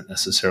it doesn't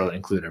necessarily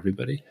include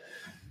everybody.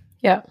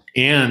 Yeah.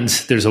 And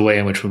there's a way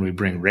in which when we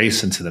bring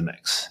race into the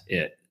mix,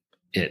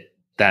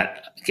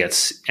 that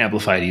gets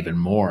amplified even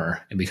more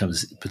and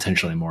becomes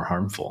potentially more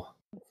harmful.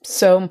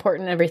 So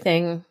important,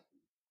 everything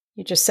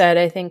you just said.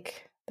 I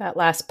think that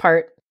last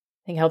part,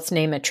 helps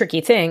name a tricky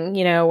thing,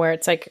 where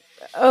it's like,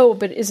 oh,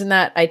 but isn't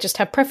that, I just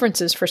have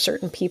preferences for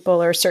certain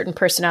people or certain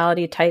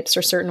personality types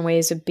or certain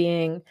ways of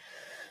being,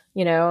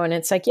 and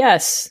it's like,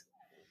 yes,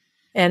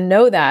 and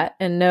know that,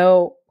 and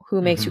know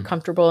who makes you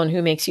comfortable and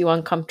who makes you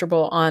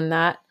uncomfortable on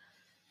that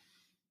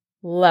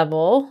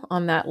level,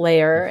 on that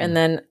layer. And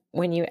then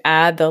when you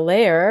add the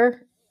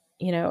layer,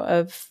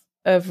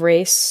 of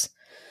race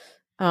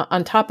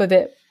on top of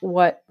it,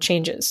 what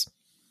changes,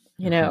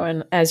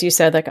 and as you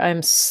said, like,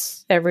 I'm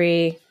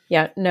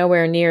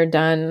nowhere near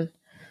done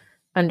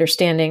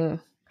understanding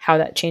how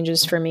that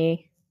changes for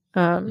me.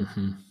 I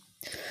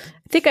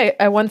think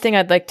one thing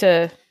I'd like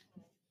to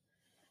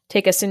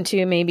take us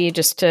into, maybe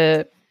just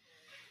to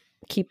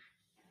keep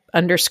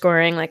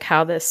underscoring, like,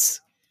 how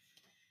these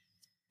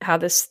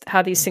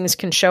things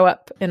can show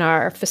up in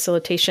our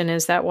facilitation,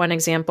 is that one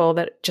example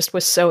that just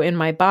was so in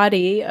my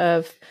body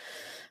of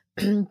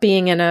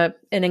being in an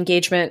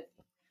engagement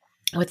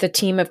with a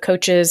team of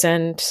coaches,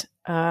 and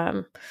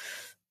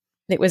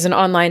it was an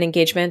online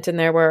engagement, and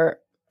there were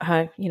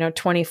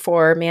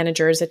 24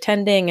 managers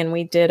attending, and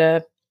we did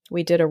a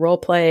role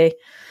play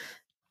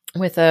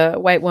with a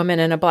white woman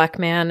and a Black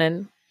man,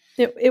 and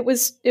it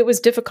was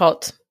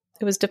difficult.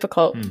 It was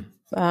difficult.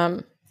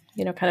 Kind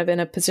of in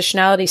a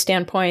positionality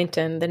standpoint,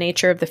 and the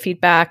nature of the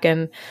feedback,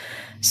 and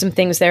some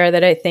things there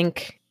that I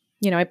think,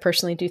 I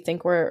personally do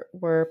think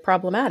were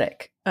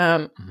problematic.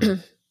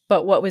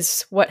 But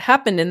what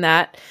happened in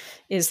that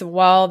is,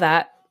 while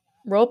that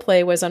role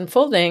play was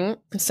unfolding,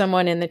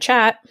 someone in the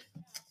chat,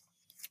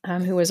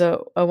 who was a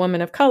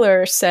woman of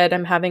color, said,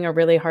 "I'm having a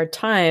really hard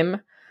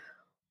time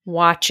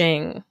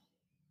watching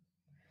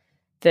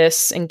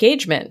this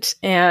engagement."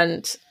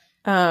 And,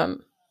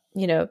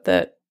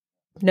 the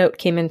note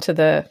came into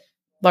the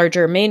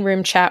larger main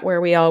room chat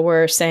where we all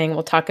were saying,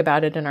 we'll talk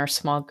about it in our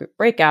small group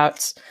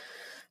breakouts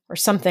or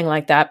something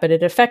like that. But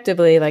it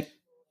effectively, like,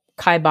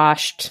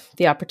 kiboshed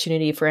the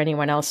opportunity for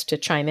anyone else to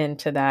chime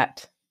into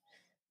that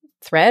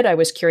thread. I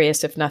was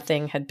curious, if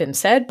nothing had been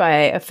said by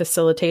a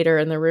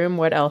facilitator in the room,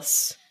 what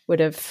else would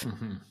have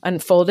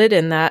unfolded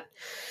in that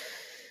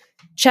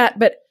chat.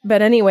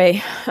 But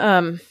anyway,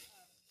 and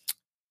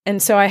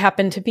so I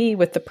happened to be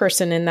with the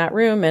person in that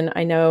room, and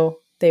I know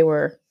they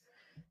were,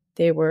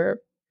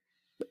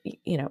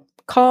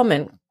 calm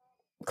and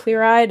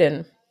clear-eyed.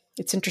 And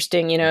it's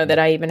interesting, that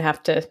I even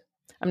have to,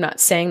 I'm not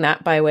saying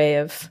that by way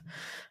of,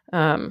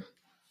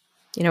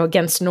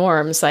 against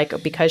norms,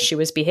 like, because she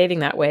was behaving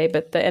that way.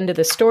 But the end of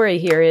the story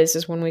here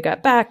is when we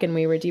got back and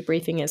we were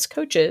debriefing as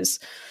coaches,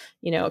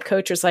 a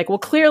coach was like, well,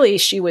 clearly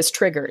she was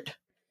triggered.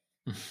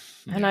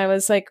 And I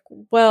was like,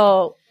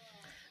 well,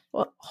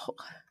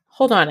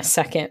 hold on a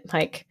second.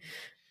 Like,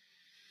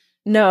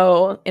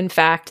 no, in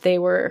fact, they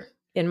were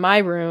in my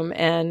room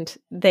and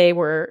they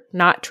were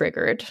not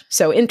triggered.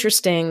 So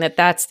interesting that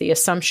that's the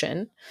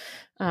assumption,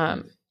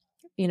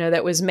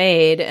 that was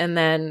made. And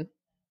then,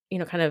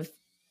 kind of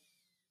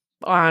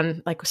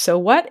on, like, so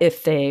what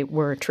if they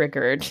were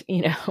triggered,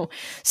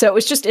 So it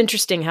was just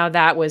interesting how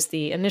that was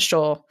the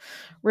initial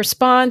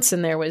response,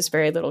 and there was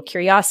very little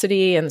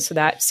curiosity. And so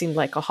that seemed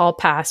like a hall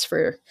pass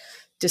for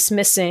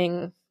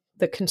dismissing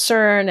the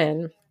concern,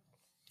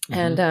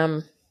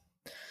 and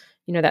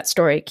that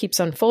story keeps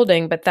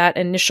unfolding. But that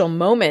initial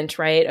moment,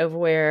 right, of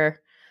where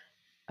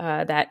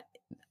that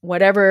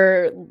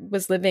whatever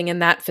was living in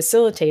that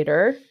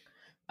facilitator,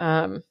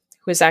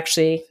 who was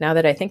actually, now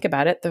that I think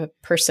about it, the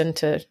person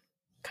to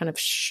kind of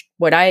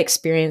what I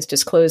experienced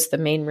is close the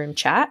main room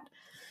chat.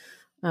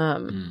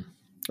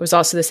 It was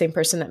also the same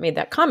person that made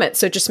that comment.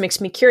 So it just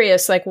makes me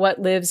curious, like what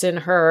lives in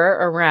her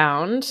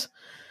around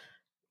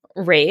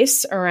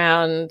race,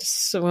 around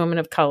a woman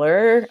of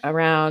color,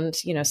 around,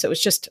 so it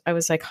was just, I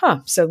was like,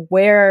 so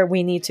where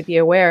we need to be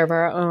aware of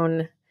our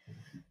own,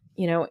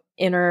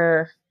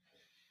 inner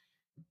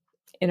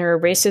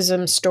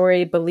racism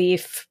story,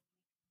 belief,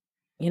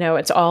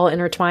 it's all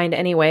intertwined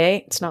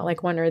anyway. It's not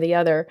like one or the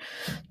other,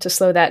 to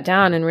slow that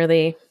down and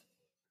really,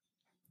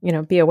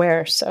 be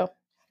aware. So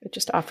I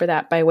just offer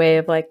that by way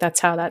of like, that's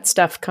how that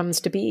stuff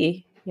comes to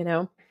be,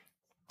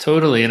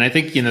 Totally. And I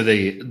think,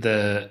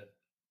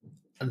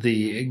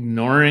 the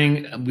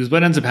ignoring, because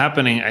what ends up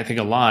happening, I think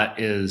a lot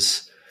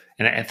is,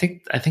 and I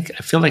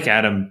feel like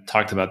Adam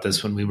talked about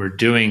this when we were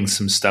doing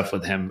some stuff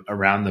with him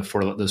around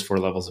those 4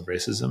 levels of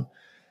racism,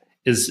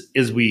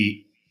 is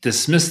we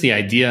dismiss the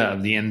idea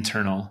of the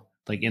internalized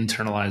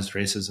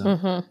racism.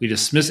 Mm-hmm. We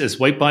dismiss as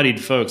white-bodied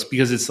folks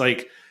because it's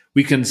like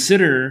we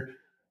consider,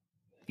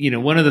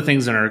 one of the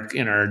things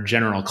in our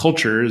general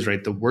culture is,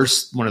 right,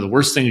 one of the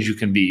worst things you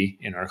can be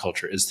in our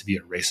culture is to be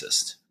a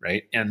racist,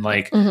 right? And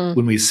like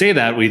when we say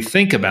that, we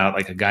think about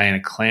like a guy in a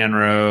Klan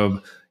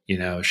robe,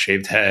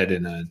 shaved head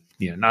and a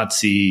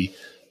Nazi,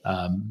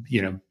 a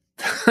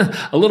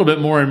little bit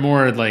more and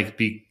more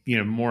like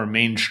more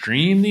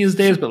mainstream these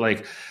days, but I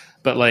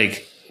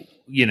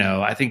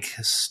think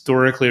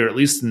historically, or at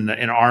least in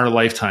our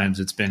lifetimes,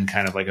 it's been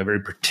kind of like a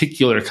very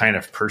particular kind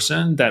of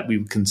person that we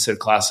would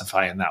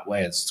classify in that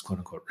way as quote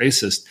unquote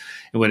racist.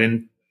 And what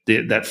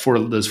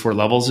those 4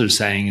 levels are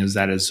saying is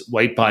that as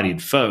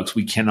white-bodied folks,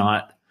 we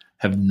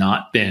have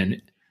not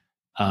been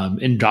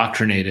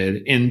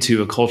indoctrinated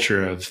into a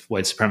culture of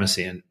white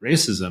supremacy and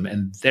racism,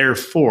 and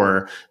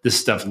therefore this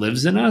stuff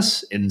lives in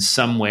us in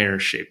some way,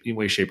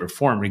 shape, or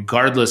form,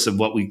 regardless of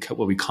what we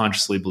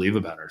consciously believe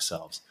about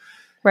ourselves.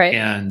 Right.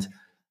 And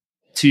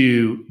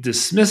to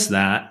dismiss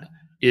that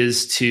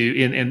is to,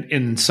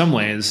 in some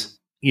ways,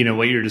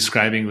 what you're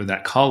describing with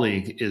that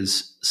colleague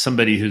is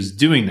somebody who's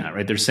doing that,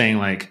 right? They're saying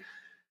like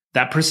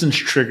that person's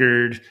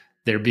triggered.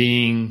 They're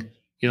being,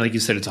 like you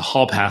said, it's a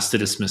hall pass to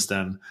dismiss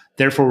them.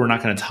 Therefore, we're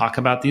not going to talk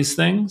about these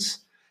things.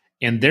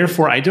 And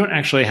therefore, I don't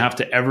actually have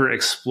to ever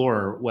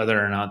explore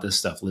whether or not this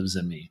stuff lives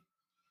in me.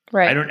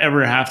 Right. I don't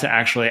ever have to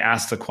actually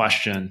ask the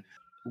question,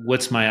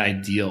 what's my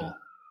ideal?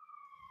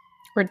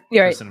 Right.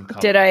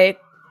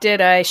 Did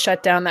I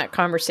shut down that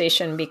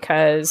conversation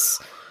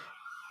because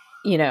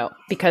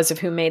of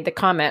who made the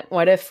comment?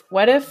 What if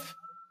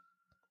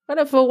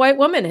a white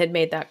woman had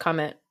made that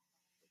comment?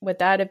 Would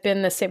that have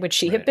been the same? Would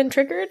she have been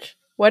triggered?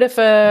 What if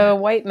a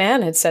white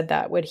man had said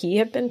that? Would he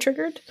have been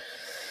triggered?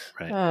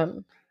 Right.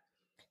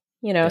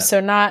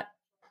 So not,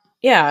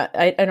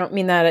 I don't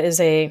mean that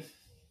as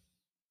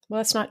well,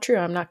 that's not true.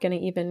 I'm not going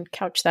to even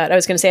couch that. I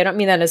was going to say, I don't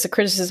mean that as a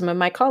criticism of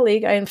my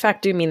colleague. I, in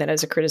fact, do mean that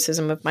as a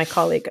criticism of my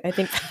colleague. I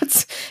think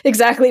that's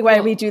exactly why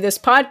we do this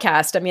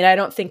podcast. I mean, I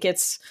don't think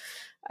it's,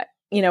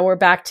 we're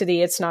back to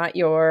it's not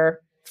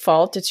your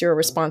fault. It's your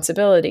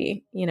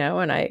responsibility,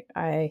 and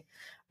I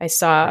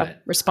saw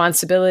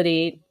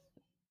responsibility,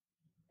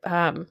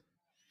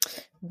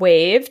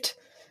 waived,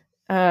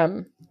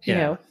 by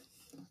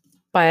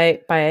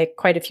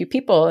quite a few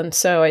people. And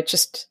so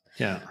it's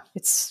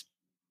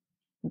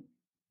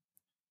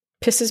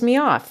pisses me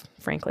off,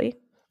 frankly.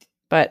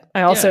 But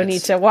I also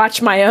need to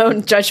watch my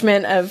own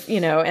judgment of,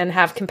 and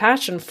have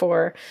compassion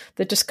for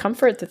the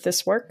discomfort that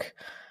this work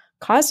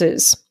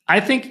causes. I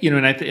think,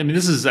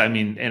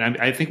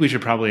 I think we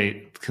should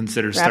probably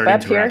consider starting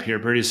to wrap here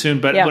pretty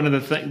soon. But one of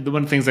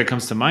the things that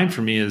comes to mind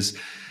for me is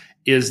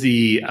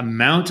the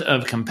amount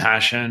of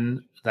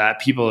compassion that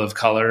people of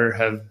color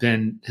have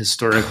been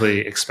historically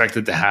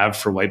expected to have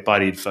for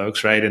white-bodied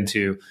folks, right? And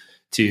to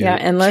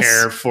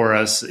care for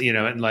us,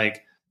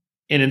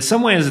 and in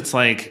some ways, it's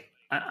like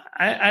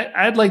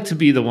I'd like to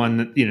be the one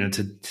that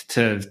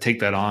to take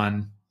that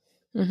on.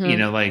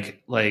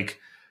 Mm-hmm.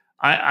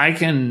 I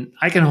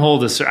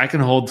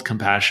can hold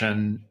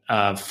compassion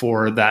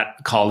for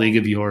that colleague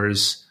of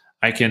yours.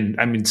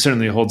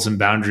 Certainly hold some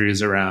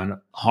boundaries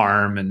around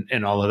harm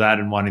and all of that,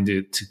 and wanting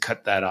to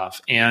cut that off,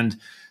 and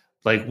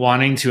like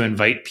wanting to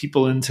invite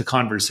people into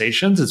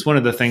conversations. It's one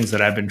of the things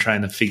that I've been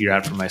trying to figure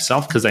out for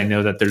myself, because I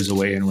know that there's a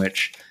way in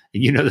which,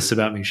 this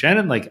about me,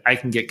 Shannon, like I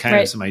can get kind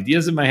of some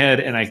ideas in my head,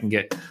 and I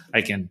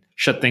can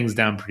shut things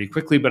down pretty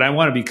quickly, but I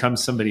want to become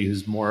somebody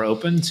who's more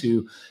open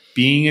to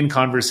being in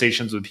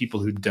conversations with people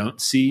who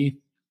don't see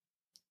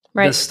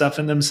this stuff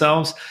in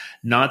themselves,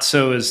 not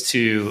so as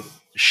to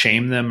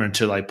shame them or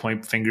to like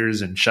point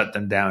fingers and shut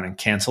them down and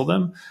cancel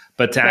them,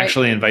 but to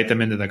actually invite them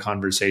into the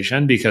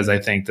conversation, because I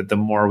think that the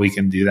more we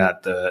can do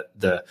that,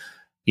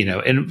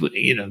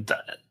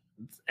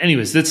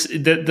 anyways,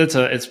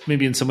 it's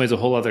maybe in some ways a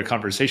whole other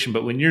conversation.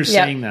 But when you're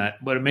saying that,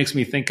 what it makes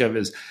me think of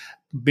is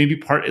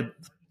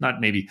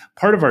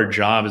part of our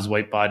job as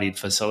white-bodied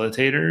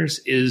facilitators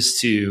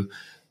is to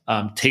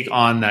take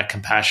on that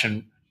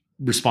compassion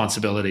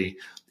responsibility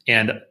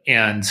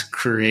and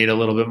create a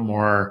little bit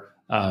more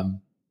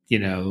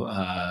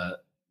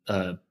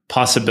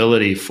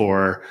possibility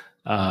for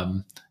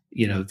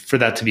for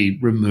that to be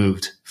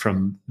removed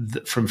from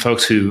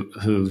folks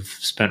who've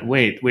spent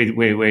way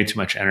too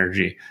much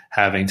energy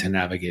having to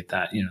navigate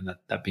that,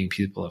 that being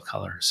people of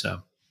color.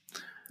 So.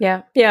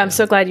 Yeah. I'm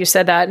so glad you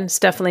said that. And it's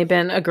definitely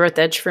been a growth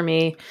edge for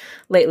me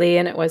lately.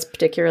 And it was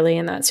particularly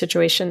in that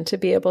situation to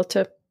be able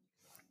to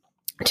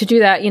do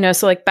that,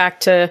 so like back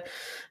to,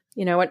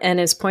 what N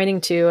is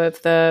pointing to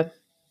of the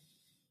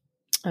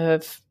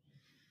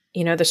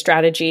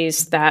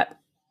strategies that,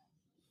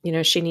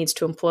 she needs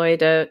to employ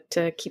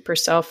to keep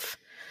herself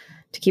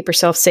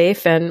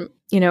safe and,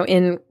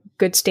 in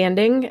good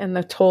standing, and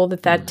the toll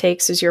that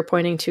takes, as you're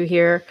pointing to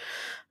here,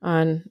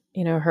 on,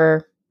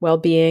 her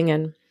well-being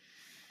and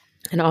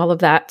all of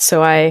that.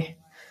 So it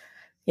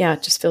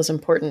just feels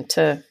important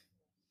to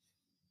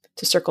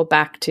circle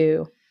back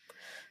to,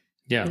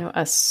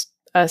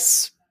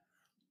 us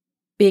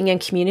being in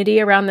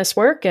community around this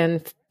work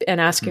and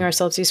asking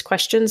ourselves these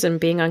questions and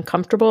being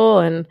uncomfortable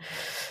and,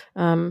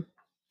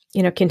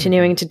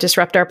 continuing to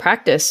disrupt our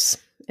practice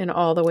in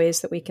all the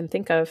ways that we can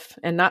think of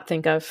and not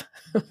think of.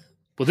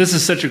 Well, this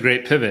is such a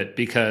great pivot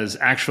because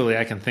actually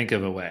I can think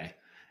of a way.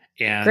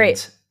 And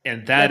great.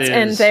 And let's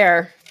end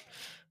there.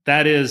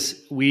 That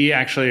is, we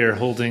actually are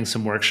holding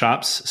some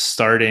workshops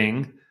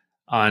starting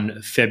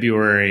on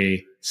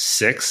February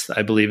 6th,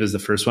 I believe is the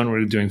first one.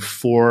 We're doing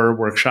 4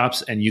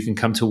 workshops and you can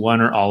come to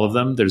one or all of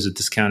them. There's a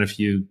discount if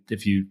you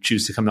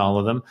choose to come to all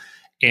of them.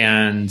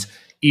 And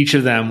each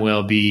of them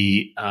will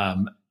be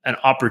an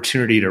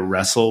opportunity to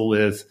wrestle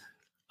with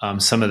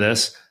some of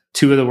this.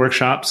 2 of the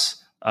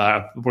workshops,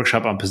 a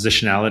workshop on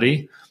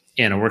positionality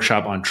and a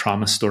workshop on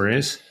trauma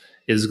stories,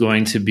 is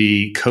going to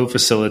be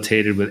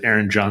co-facilitated with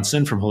Erin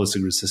Johnson from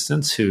Holistic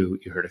Resistance, who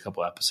you heard a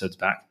couple episodes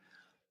back.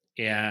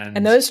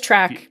 And those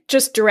track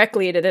just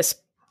directly to this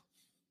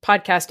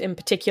podcast in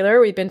particular.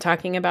 We've been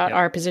talking about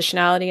our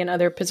positionality and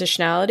other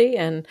positionality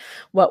and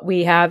what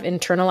we have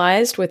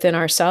internalized within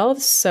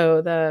ourselves.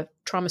 So the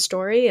trauma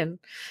story and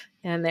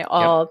they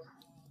all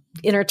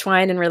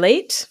intertwine and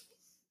relate.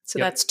 So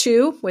that's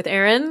 2 with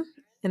Erin,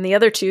 and the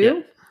other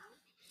 2.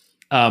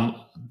 I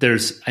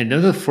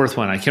know the 4th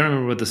one. I can't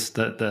remember what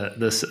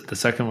the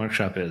second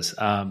workshop is.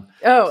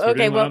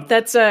 Okay. Well,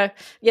 that's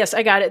yes,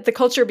 I got it. The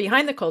culture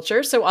behind the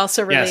culture. So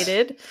also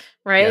related,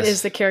 right? Yes.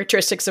 Is the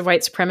characteristics of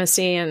white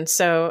supremacy. And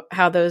so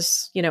how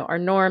those, are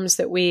norms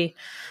that we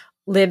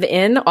live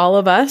in, all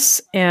of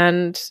us,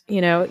 and,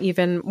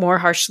 even more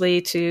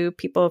harshly to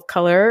people of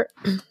color.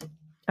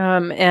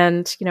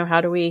 And,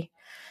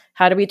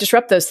 how do we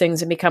disrupt those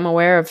things and become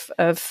aware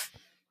of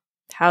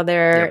how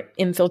they're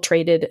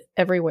infiltrated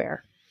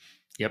everywhere.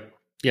 Yep.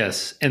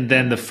 Yes. And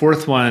then the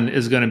 4th one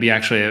is going to be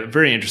actually a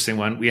very interesting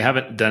one. We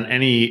haven't done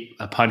any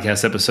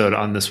podcast episode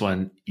on this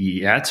one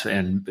yet,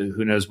 and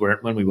who knows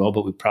when we will,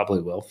 but we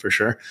probably will for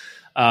sure.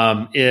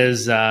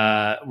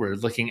 We're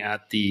looking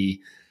at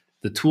the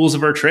tools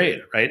of our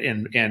trade, right?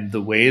 And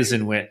the ways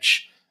in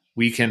which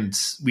we can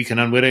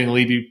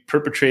unwittingly be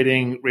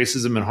perpetrating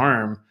racism and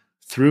harm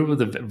through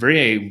the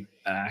very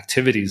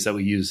activities that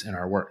we use in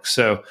our work.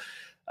 So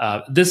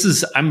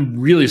I'm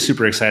really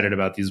super excited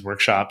about these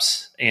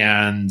workshops,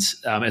 and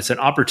it's an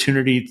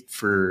opportunity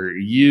for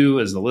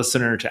you as the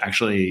listener to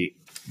actually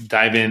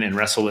dive in and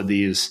wrestle with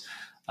these.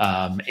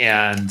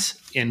 And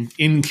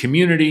in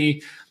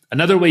community,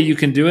 another way you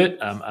can do it,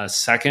 a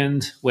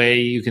second way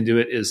you can do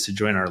it is to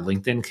join our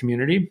LinkedIn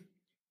community.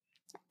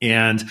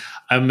 And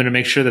I'm going to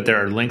make sure that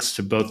there are links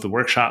to both the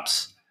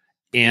workshops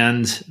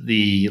and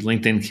the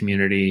LinkedIn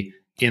community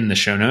in the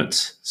show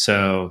notes.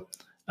 So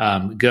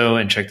go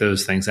and check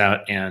those things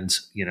out. And,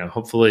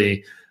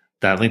 hopefully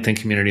that LinkedIn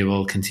community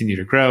will continue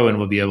to grow and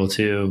we'll be able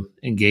to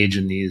engage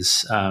in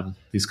these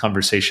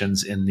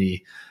conversations in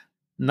the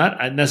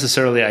not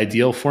necessarily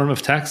ideal form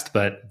of text,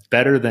 but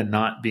better than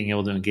not being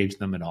able to engage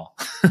them at all.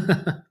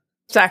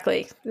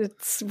 Exactly.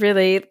 It's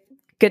really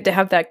good to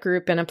have that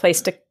group and a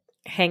place to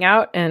hang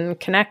out and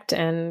connect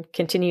and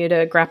continue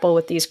to grapple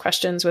with these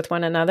questions with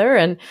one another.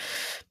 And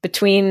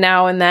between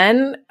now and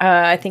then,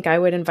 I think I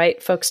would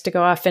invite folks to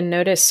go off and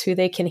notice who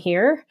they can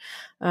hear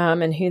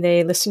and who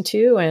they listen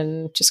to,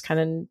 and just kind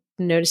of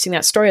noticing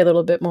that story a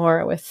little bit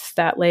more with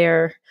that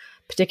layer,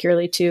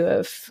 particularly too,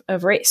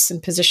 of race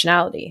and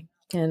positionality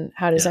and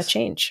how does that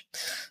change?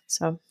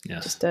 So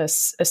just a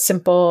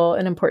simple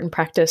and important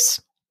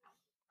practice.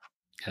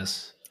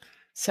 Yes.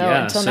 So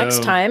until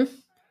next time.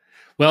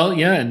 Well,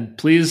 and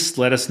please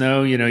let us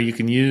know. You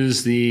can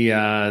use the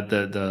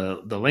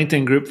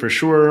LinkedIn group for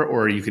sure,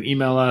 or you can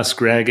email us,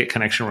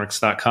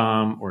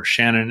 greg@connectionworks.com or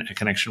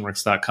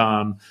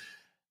shannon@connectionworks.com.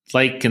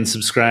 Like and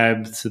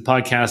subscribe to the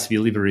podcast. If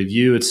you leave a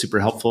review, it's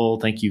super helpful.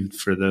 Thank you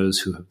for those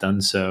who have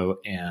done so,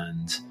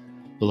 and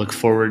we'll look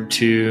forward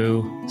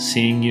to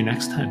seeing you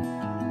next time.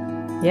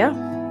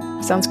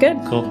 Yeah, sounds good.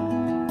 Cool.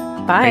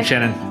 Bye. Thanks,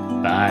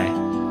 Shannon. Bye.